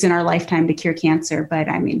 it's in our lifetime to cure cancer. But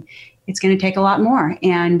I mean, it's going to take a lot more.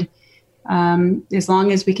 And As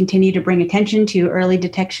long as we continue to bring attention to early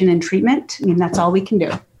detection and treatment, I mean, that's all we can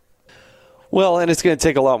do. Well, and it's going to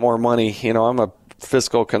take a lot more money. I'm a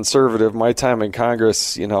fiscal conservative. My time in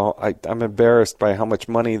Congress, I'm embarrassed by how much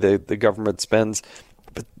money the government spends.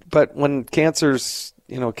 But when cancer's,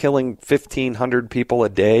 killing 1,500 people a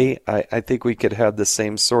day, I think we could have the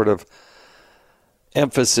same sort of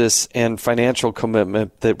emphasis and financial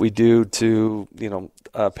commitment that we do to,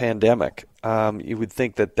 a pandemic. You would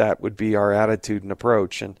think that would be our attitude and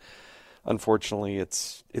approach. And unfortunately,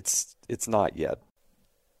 it's not yet.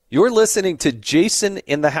 You're listening to Jason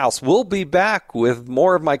in the House. We'll be back with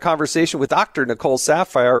more of my conversation with Dr. Nicole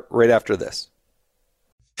Saphier right after this.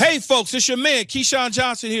 Hey, folks, it's your man, Keyshawn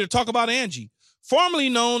Johnson, here to talk about Angie, formerly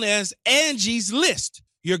known as Angie's List,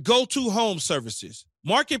 your go-to home services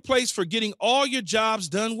marketplace for getting all your jobs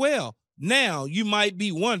done well. Now, you might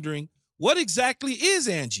be wondering, what exactly is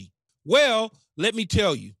Angie? Well, let me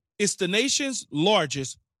tell you, it's the nation's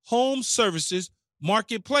largest home services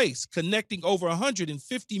marketplace, connecting over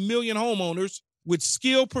 150 million homeowners with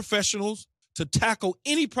skilled professionals to tackle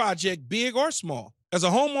any project, big or small. As a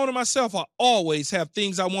homeowner myself, I always have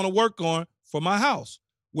things I want to work on for my house,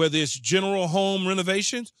 whether it's general home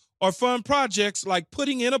renovations or fun projects like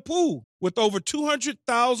putting in a pool. With over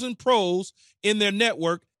 200,000 pros in their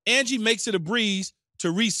network, Angie makes it a breeze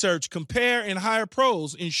to research, compare, and hire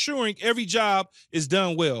pros, ensuring every job is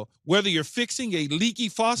done well. Whether you're fixing a leaky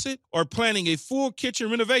faucet or planning a full kitchen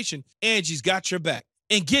renovation, Angie's got your back.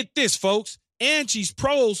 And get this, folks, Angie's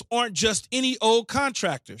pros aren't just any old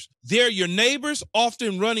contractors. They're your neighbors,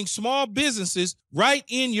 often running small businesses right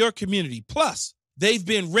in your community. Plus, they've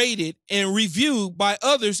been rated and reviewed by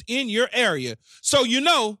others in your area, so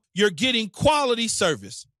you're getting quality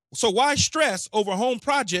service. So why stress over home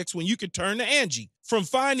projects when you can turn to Angie? From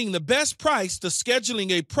finding the best price to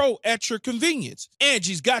scheduling a pro at your convenience,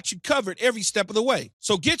 Angie's got you covered every step of the way.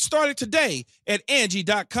 So get started today at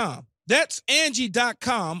Angie.com. That's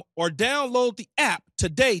Angie.com, or download the app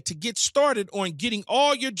today to get started on getting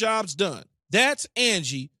all your jobs done. That's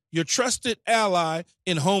Angie, your trusted ally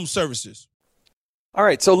in home services. All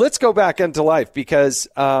right, so let's go back into life because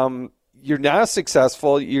you're now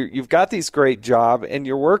successful. You've got these great job and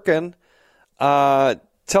you're working.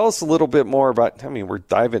 Tell us a little bit more about, we're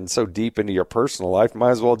diving so deep into your personal life.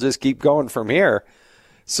 Might as well just keep going from here.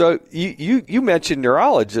 So you mentioned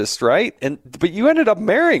neurologist, right? But you ended up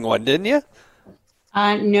marrying one, didn't you?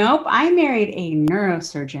 Nope. I married a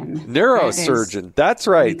neurosurgeon. That's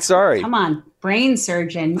right. Sorry. Come on. Brain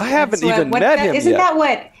surgeon. I haven't even met him isn't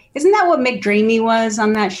yet. Isn't that what McDreamy was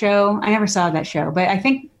on that show? I never saw that show, but I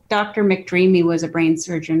think Dr. McDreamy was a brain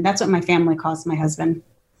surgeon. That's what my family calls my husband.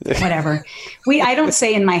 Whatever. I don't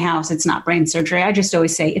say in my house it's not brain surgery. I just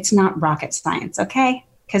always say it's not rocket science, okay?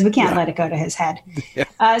 Because we can't let it go to his head.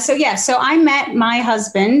 Yeah. So I met my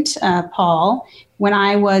husband, Paul, when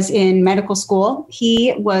I was in medical school.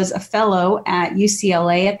 He was a fellow at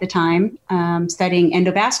UCLA at the time, studying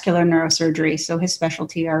endovascular neurosurgery. So his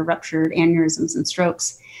specialty are ruptured aneurysms and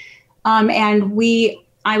strokes.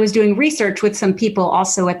 I was doing research with some people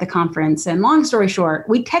also at the conference. And long story short,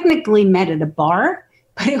 we technically met at a bar,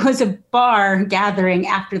 but it was a bar gathering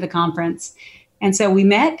after the conference. And so we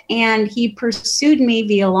met, and he pursued me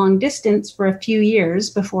via long distance for a few years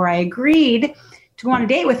before I agreed to go on a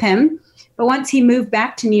date with him. But once he moved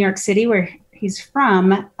back to New York City, where he's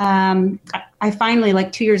from, I finally,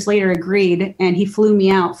 2 years later, agreed, and he flew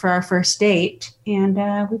me out for our first date. And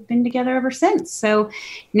we've been together ever since. So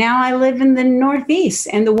now I live in the Northeast.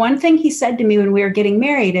 And the one thing he said to me when we were getting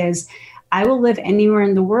married is, I will live anywhere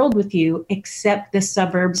in the world with you except the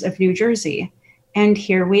suburbs of New Jersey. And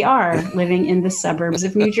here we are living in the suburbs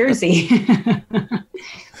of New Jersey.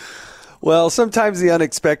 Well, sometimes the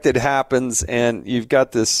unexpected happens, and you've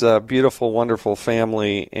got this beautiful, wonderful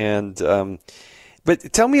family. And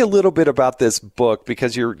but tell me a little bit about this book,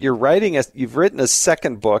 because you've written a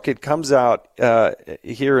second book. It comes out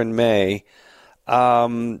here in May.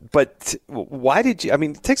 But why did you?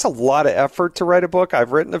 It takes a lot of effort to write a book.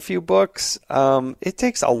 I've written a few books. It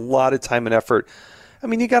takes a lot of time and effort.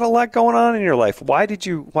 You got a lot going on in your life. Why did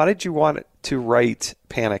you want to write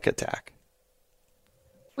Panic Attack?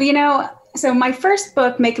 Well, so my first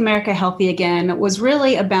book, Make America Healthy Again, was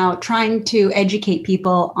really about trying to educate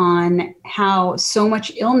people on how so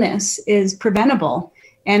much illness is preventable.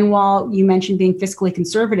 And while you mentioned being fiscally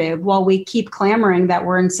conservative, while we keep clamoring that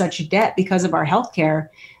we're in such debt because of our healthcare,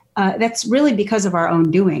 that's really because of our own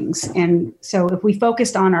doings. And so if we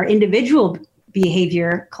focused on our individual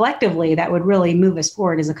behavior collectively, that would really move us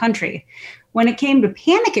forward as a country. When it came to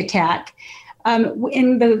Panic Attack,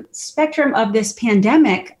 in the spectrum of this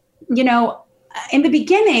pandemic, in the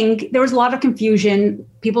beginning, there was a lot of confusion.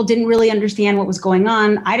 People didn't really understand what was going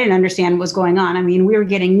on. I didn't understand what was going on. I mean, we were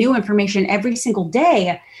getting new information every single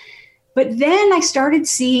day. But then I started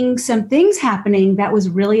seeing some things happening that was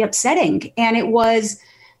really upsetting. And it was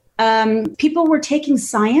people were taking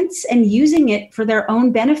science and using it for their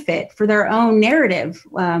own benefit, for their own narrative,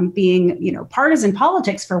 being, partisan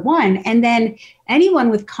politics for one. And then anyone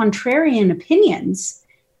with contrarian opinions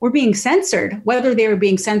were being censored, whether they were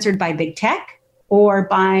being censored by big tech or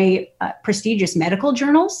by prestigious medical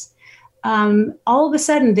journals. All of a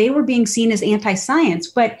sudden, they were being seen as anti-science.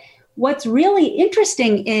 But what's really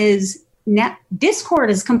interesting is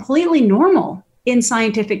discord is completely normal in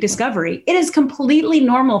scientific discovery. It is completely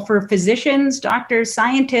normal for physicians, doctors,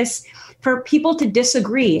 scientists, for people to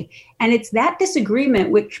disagree. And it's that disagreement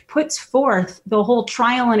which puts forth the whole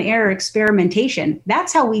trial and error experimentation.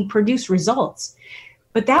 That's how we produce results.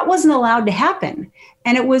 But that wasn't allowed to happen.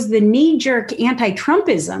 And it was the knee-jerk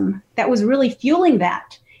anti-Trumpism that was really fueling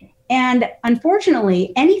that. And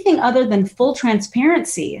unfortunately, anything other than full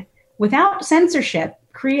transparency without censorship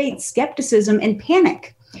creates skepticism and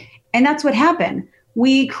panic. And that's what happened.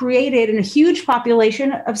 We created a huge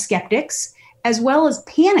population of skeptics as well as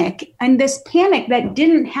panic, and this panic that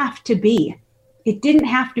didn't have to be. It didn't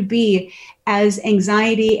have to be as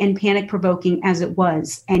anxiety and panic provoking as it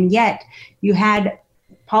was. And yet you had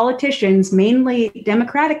politicians, mainly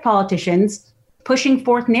Democratic politicians, pushing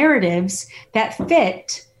forth narratives that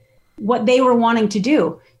fit what they were wanting to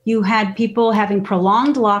do. You had people having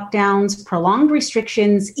prolonged lockdowns, prolonged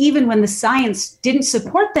restrictions, even when the science didn't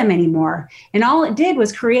support them anymore. And all it did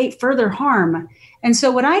was create further harm. And so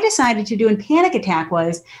what I decided to do in Panic Attack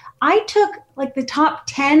was I took the top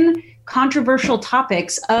 10 controversial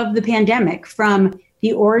topics of the pandemic, from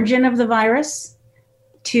the origin of the virus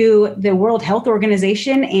to the World Health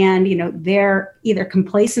Organization and, their either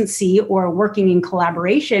complacency or working in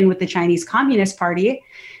collaboration with the Chinese Communist Party,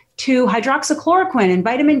 to hydroxychloroquine and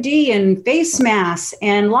vitamin D and face masks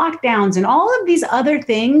and lockdowns and all of these other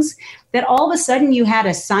things that all of a sudden you had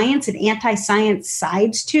a science and anti-science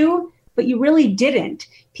sides to, but you really didn't.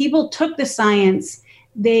 People took the science,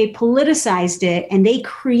 they politicized it, and they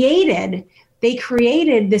created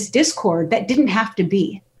this discord that didn't have to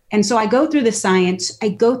be. And so I go through the science, I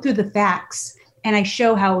go through the facts, and I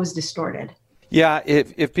show how it was distorted. Yeah,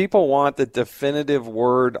 if people want the definitive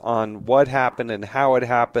word on what happened and how it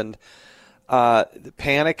happened, the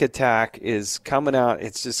Panic Attack is coming out.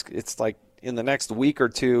 It's like in the next week or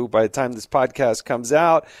two by the time this podcast comes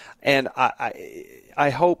out. And I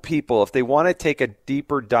hope people, if they want to take a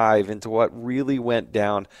deeper dive into what really went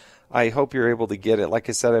down, I hope you're able to get it. Like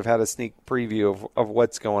I said, I've had a sneak preview of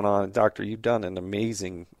what's going on. Doctor, you've done an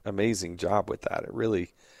amazing, amazing job with that. It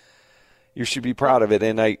really... You should be proud of it,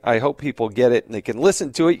 and I hope people get it and they can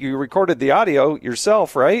listen to it. You recorded the audio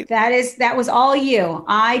yourself, right? That was all you.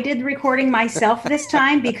 I did the recording myself this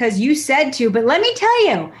time because you said to, but let me tell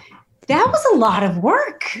you, that was a lot of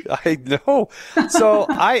work. I know. So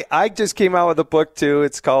I just came out with a book, too.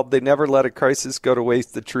 It's called They Never Let a Crisis Go to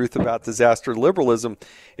Waste, The Truth About Disaster Liberalism.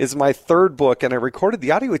 It's my third book, and I recorded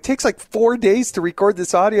the audio. It takes 4 days to record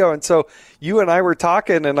this audio. And so you and I were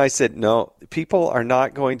talking, and I said, no, people are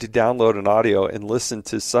not going to download an audio and listen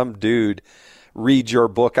to some dude read your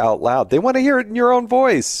book out loud. They want to hear it in your own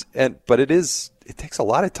voice. But it takes a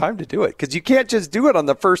lot of time to do it because you can't just do it on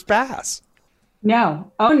the first pass.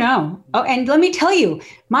 No. Oh, no. Oh, and let me tell you,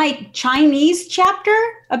 my Chinese chapter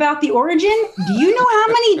about the origin, do you know how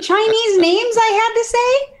many Chinese names I had to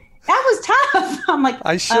say? That was tough. I'm like,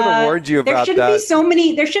 I should have warned you about that. There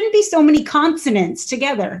shouldn't be so many consonants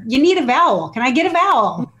together. You need a vowel. Can I get a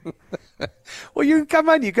vowel? Well, you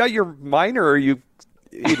got your minor, or you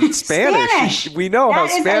in Spanish. We know how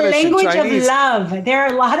Spanish and Chinese. That is a language of love. There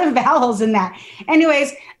are a lot of vowels in that.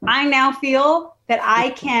 Anyways, I now feel that I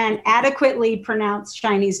can adequately pronounce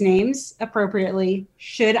Chinese names appropriately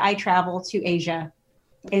should I travel to Asia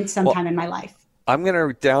sometime in my life. I'm going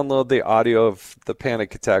to download the audio of the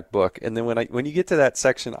Panic Attack book, and then when you get to that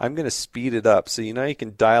section, I'm going to speed it up. So you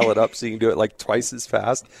can dial it up so you can do it twice as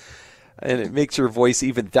fast, and it makes your voice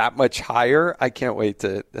even that much higher. I can't wait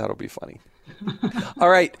that'll be funny. All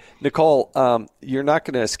right, Nicole, you're not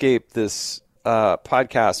going to escape this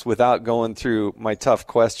podcast without going through my tough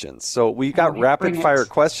questions. So we got rapid fire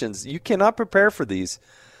questions. You cannot prepare for these.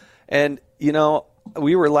 And,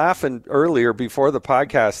 we were laughing earlier before the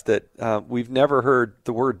podcast that we've never heard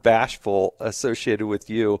the word bashful associated with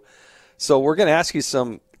you. So we're going to ask you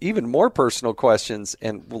some even more personal questions,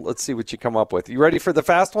 and let's see what you come up with. You ready for the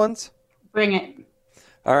fast ones? Bring it.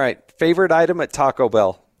 All right. Favorite item at Taco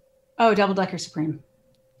Bell? Oh, Double Decker Supreme.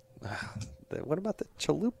 What about the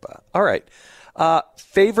chalupa? All right.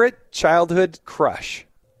 Favorite childhood crush?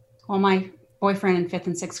 Well, my boyfriend in 5th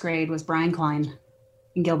and 6th grade was Brian Klein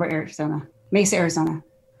in Gilbert, Arizona, Mesa, Arizona.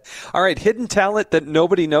 All right. Hidden talent that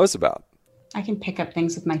nobody knows about. I can pick up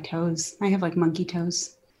things with my toes. I have like monkey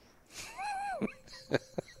toes.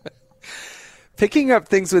 Picking up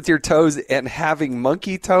things with your toes and having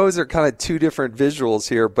monkey toes are kind of two different visuals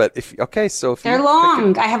here. But if they're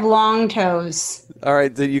long, I have long toes. All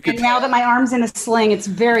right, then you can. And now that my arm's in a sling, it's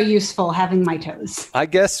very useful having my toes. I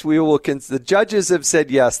guess we will. The judges have said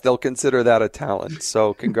yes; they'll consider that a talent.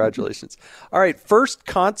 So congratulations. All right, first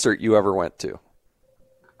concert you ever went to?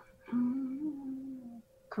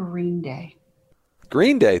 Green Day.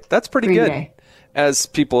 Green Day. That's pretty Green good. Day. As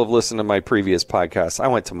people have listened to my previous podcast, I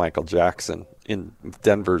went to Michael Jackson in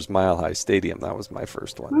Denver's Mile High Stadium. That was my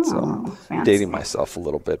first one. So dating myself a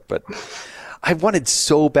little bit, but I wanted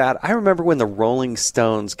so bad. I remember when the Rolling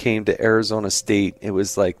Stones came to Arizona State. It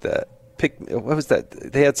was like what was that?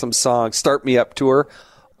 They had some song, Start Me Up tour.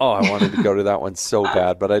 Oh, I wanted to go to that one so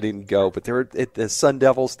bad, but I didn't go. But they were at the Sun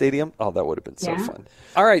Devil Stadium. Oh, that would have been so fun.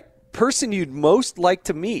 All right. Person you'd most like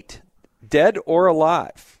to meet, dead or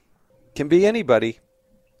alive. Can be anybody.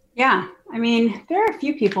 Yeah. I mean, there are a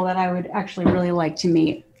few people that I would actually really like to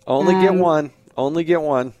meet. Only get one. Only get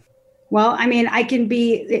one. Well, I mean, I can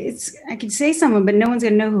say someone, but no one's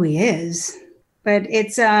going to know who he is. But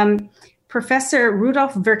it's Professor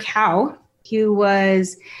Rudolf Virchow,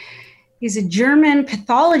 he's a German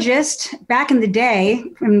pathologist back in the day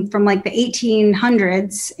from like the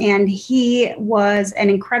 1800s. And he was an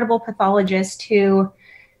incredible pathologist who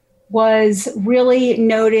was really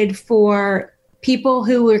noted for people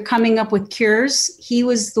who were coming up with cures. He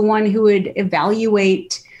was the one who would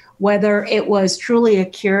evaluate whether it was truly a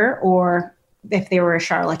cure or if they were a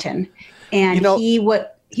charlatan. And he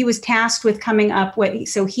was tasked with coming up with,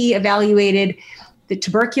 so he evaluated the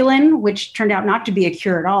tuberculin, which turned out not to be a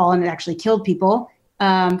cure at all, and it actually killed people,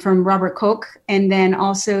 from Robert Koch, and then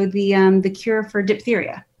also the cure for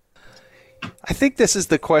diphtheria. I think this is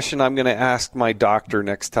the question I'm going to ask my doctor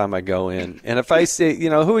next time I go in. And if I say,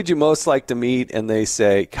 who would you most like to meet? And they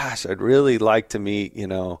say, gosh, I'd really like to meet,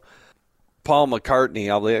 Paul McCartney.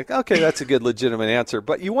 I'll be like, okay, that's a good legitimate answer.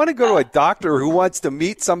 But you want to go to a doctor who wants to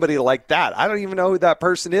meet somebody like that. I don't even know who that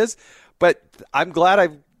person is, but I'm glad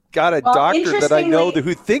I've got a doctor that I know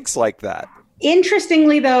who thinks like that.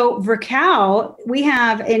 Interestingly, though, Virchow, we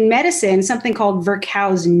have in medicine something called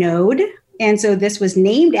Virchow's node. And so this was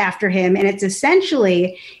named after him. And it's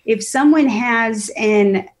essentially if someone has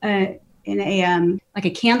a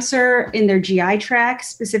cancer in their GI tract,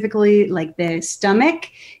 specifically like the stomach,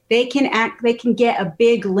 they can get a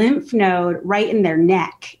big lymph node right in their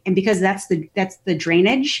neck. And because that's the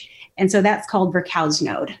drainage. And so that's called Virchow's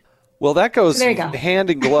node. Well, that goes hand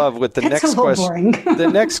in glove with the next question. The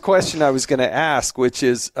next question I was going to ask, which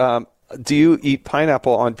is, do you eat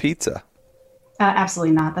pineapple on pizza?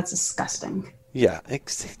 Absolutely not. That's disgusting. Yeah,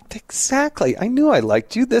 exactly. I knew I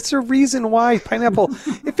liked you. That's a reason why pineapple,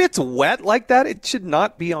 if it's wet like that, it should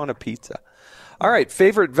not be on a pizza. All right,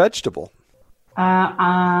 favorite vegetable?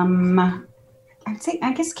 I'd say,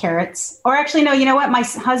 I guess carrots. Or actually, no, you know what? My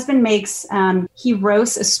husband makes, he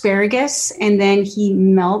roasts asparagus and then he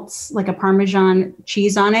melts like a Parmesan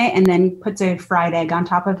cheese on it and then puts a fried egg on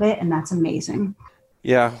top of it. And that's amazing.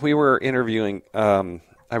 Yeah, we were interviewing,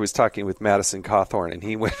 I was talking with Madison Cawthorn and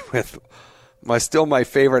he went with my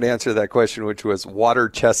favorite answer to that question, which was water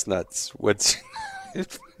chestnuts, which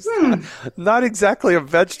is not exactly a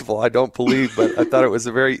vegetable, I don't believe, but I thought it was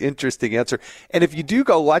a very interesting answer. And if you do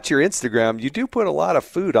go watch your Instagram, you do put a lot of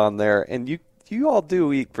food on there, and you all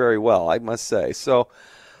do eat very well, I must say. So,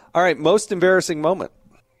 all right, most embarrassing moment.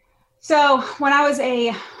 So when I was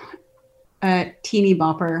a teeny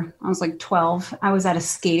bopper, I was like 12, I was at a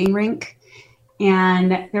skating rink,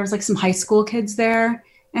 and there was like some high school kids there.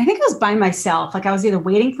 And I think I was by myself. Like I was either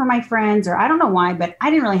waiting for my friends or I don't know why, but I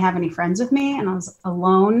didn't really have any friends with me and I was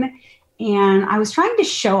alone. And I was trying to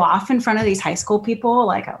show off in front of these high school people.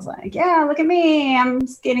 Like I was like, yeah, look at me. I'm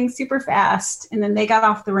skating super fast. And then they got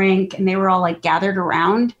off the rink and they were all like gathered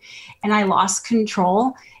around and I lost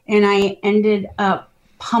control. And I ended up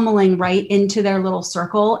pummeling right into their little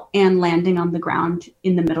circle and landing on the ground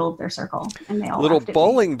in the middle of their circle. And they all little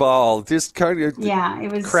bowling ball, just kind of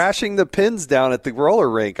it was crashing the pins down at the roller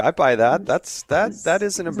rink. I buy that. That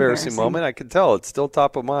is an embarrassing moment. I can tell it's still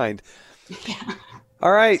top of mind. Yeah.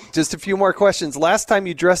 All right, just a few more questions. Last time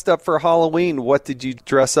you dressed up for Halloween, what did you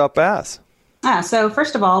dress up as? So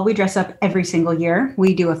first of all, we dress up every single year.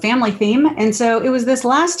 We do a family theme. And so it was this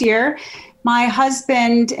last year. My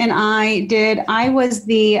husband and I was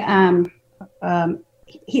the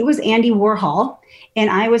he was Andy Warhol, and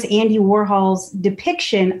I was Andy Warhol's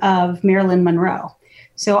depiction of Marilyn Monroe.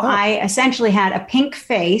 So I essentially had a pink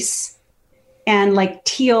face and like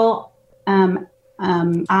teal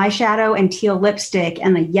eyeshadow and teal lipstick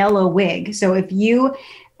and a yellow wig. So if you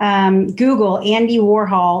Google Andy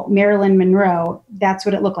Warhol, Marilyn Monroe, that's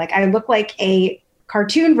what it looked like. I looked like a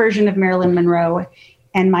cartoon version of Marilyn Monroe,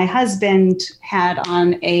 and my husband had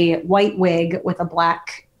on a white wig with a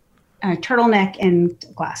black turtleneck and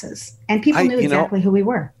glasses. And people knew exactly who we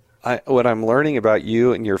were. What I'm learning about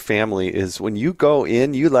you and your family is when you go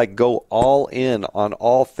in, you like go all in on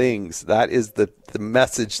all things. That is the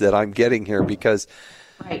message that I'm getting here, because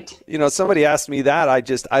right. Somebody asked me that.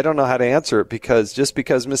 I don't know how to answer it, because just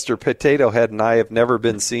because Mr. Potato Head and I have never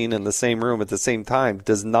been seen in the same room at the same time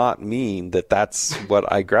does not mean that that's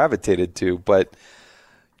what I gravitated to. But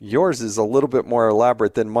yours is a little bit more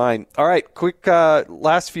elaborate than mine. All right, quick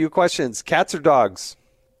last few questions. Cats or dogs?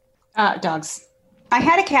 Dogs. I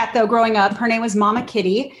had a cat, though, growing up. Her name was Mama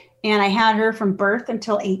Kitty, and I had her from birth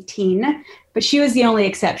until 18. But she was the only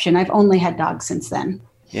exception. I've only had dogs since then.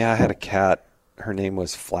 Yeah, I had a cat. Her name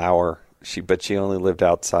was Flower. But she only lived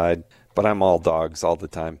outside. But I'm all dogs all the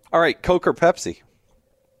time. All right, Coke or Pepsi?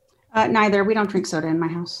 Neither. We don't drink soda in my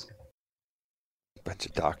house. Bunch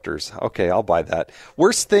of doctors. Okay, I'll buy that.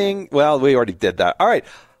 Worst thing? Well, we already did that. All right,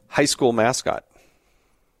 high school mascot?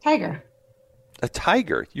 Tiger. A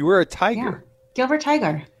tiger? You were a tiger? Yeah. Gilbert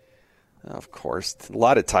Tiger. Of course. A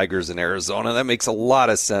lot of tigers in Arizona. That makes a lot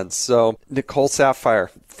of sense. So, Nicole Saphier,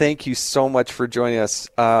 thank you so much for joining us.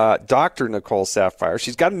 Dr. Nicole Saphier.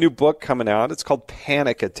 She's got a new book coming out. It's called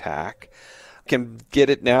Panic Attack. You can get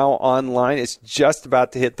it now online. It's just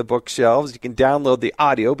about to hit the bookshelves. You can download the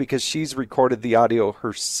audio because she's recorded the audio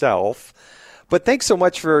herself. But thanks so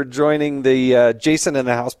much for joining the Jason in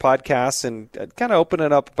the House podcast and kind of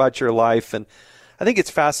opening up about your life. And I think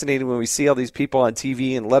it's fascinating when we see all these people on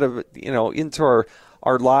TV and let them, into our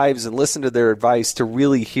lives and listen to their advice, to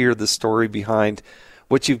really hear the story behind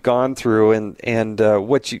what you've gone through and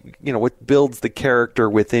what what builds the character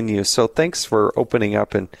within you. So thanks for opening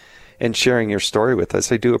up and sharing your story with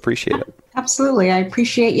us. I do appreciate it. Absolutely. I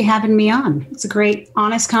appreciate you having me on. It's a great,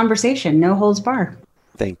 honest conversation. No holds barred.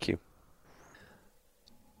 Thank you.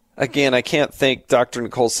 Again, I can't thank Dr.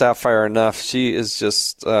 Nicole Saphier enough. She is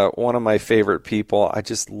just one of my favorite people. I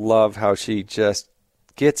just love how she just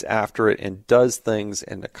gets after it and does things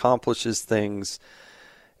and accomplishes things.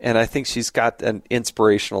 And I think she's got an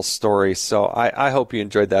inspirational story. So I hope you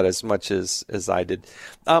enjoyed that as much as I did.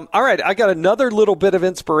 All right, I got another little bit of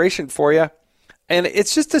inspiration for you. And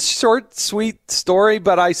it's just a short, sweet story,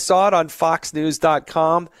 but I saw it on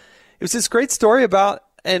foxnews.com. It was this great story about,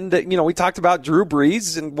 and, we talked about Drew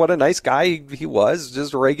Brees and what a nice guy he was,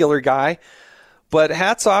 just a regular guy. But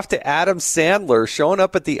hats off to Adam Sandler showing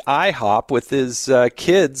up at the IHOP with his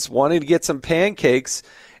kids wanting to get some pancakes.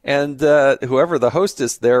 And whoever the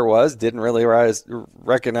hostess there was didn't really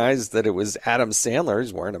recognize that it was Adam Sandler.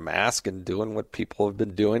 He's wearing a mask and doing what people have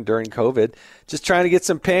been doing during COVID. Just trying to get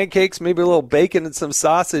some pancakes, maybe a little bacon and some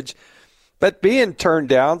sausage. But being turned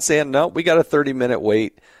down, saying, no, we got a 30-minute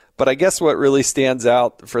wait. But I guess what really stands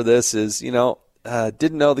out for this is, didn't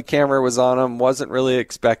know the camera was on him, wasn't really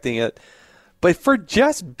expecting it. But for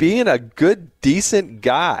just being a good, decent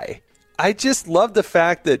guy, I just love the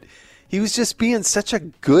fact that he was just being such a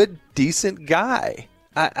good, decent guy.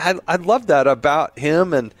 I love that about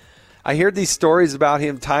him. And I hear these stories about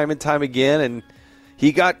him time and time again. And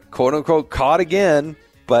he got, quote unquote, caught again.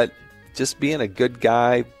 But just being a good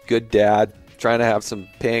guy, good dad, trying to have some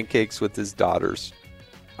pancakes with his daughters.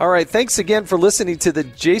 All right, thanks again for listening to the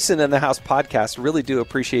Jason in the House podcast. Really do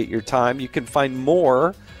appreciate your time. You can find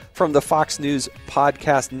more from the Fox News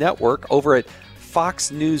Podcast Network over at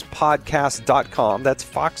foxnewspodcast.com. That's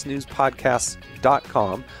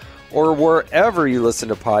foxnewspodcast.com. Or wherever you listen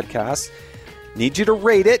to podcasts. Need you to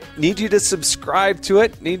rate it. Need you to subscribe to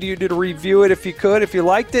it. Need you to review it if you could. If you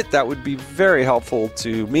liked it, that would be very helpful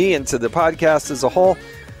to me and to the podcast as a whole.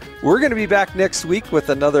 We're going to be back next week with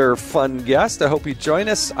another fun guest. I hope you join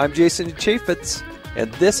us. I'm Jason Chaffetz,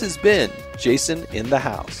 and this has been Jason in the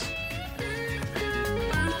House.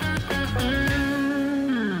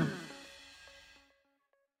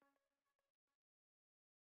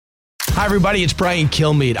 Hi, everybody. It's Brian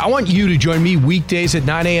Kilmeade. I want you to join me weekdays at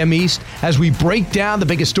 9 a.m. East as we break down the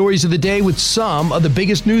biggest stories of the day with some of the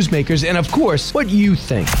biggest newsmakers and, of course, what you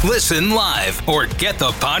think. Listen live or get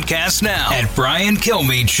the podcast now at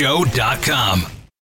BrianKilmeadeShow.com.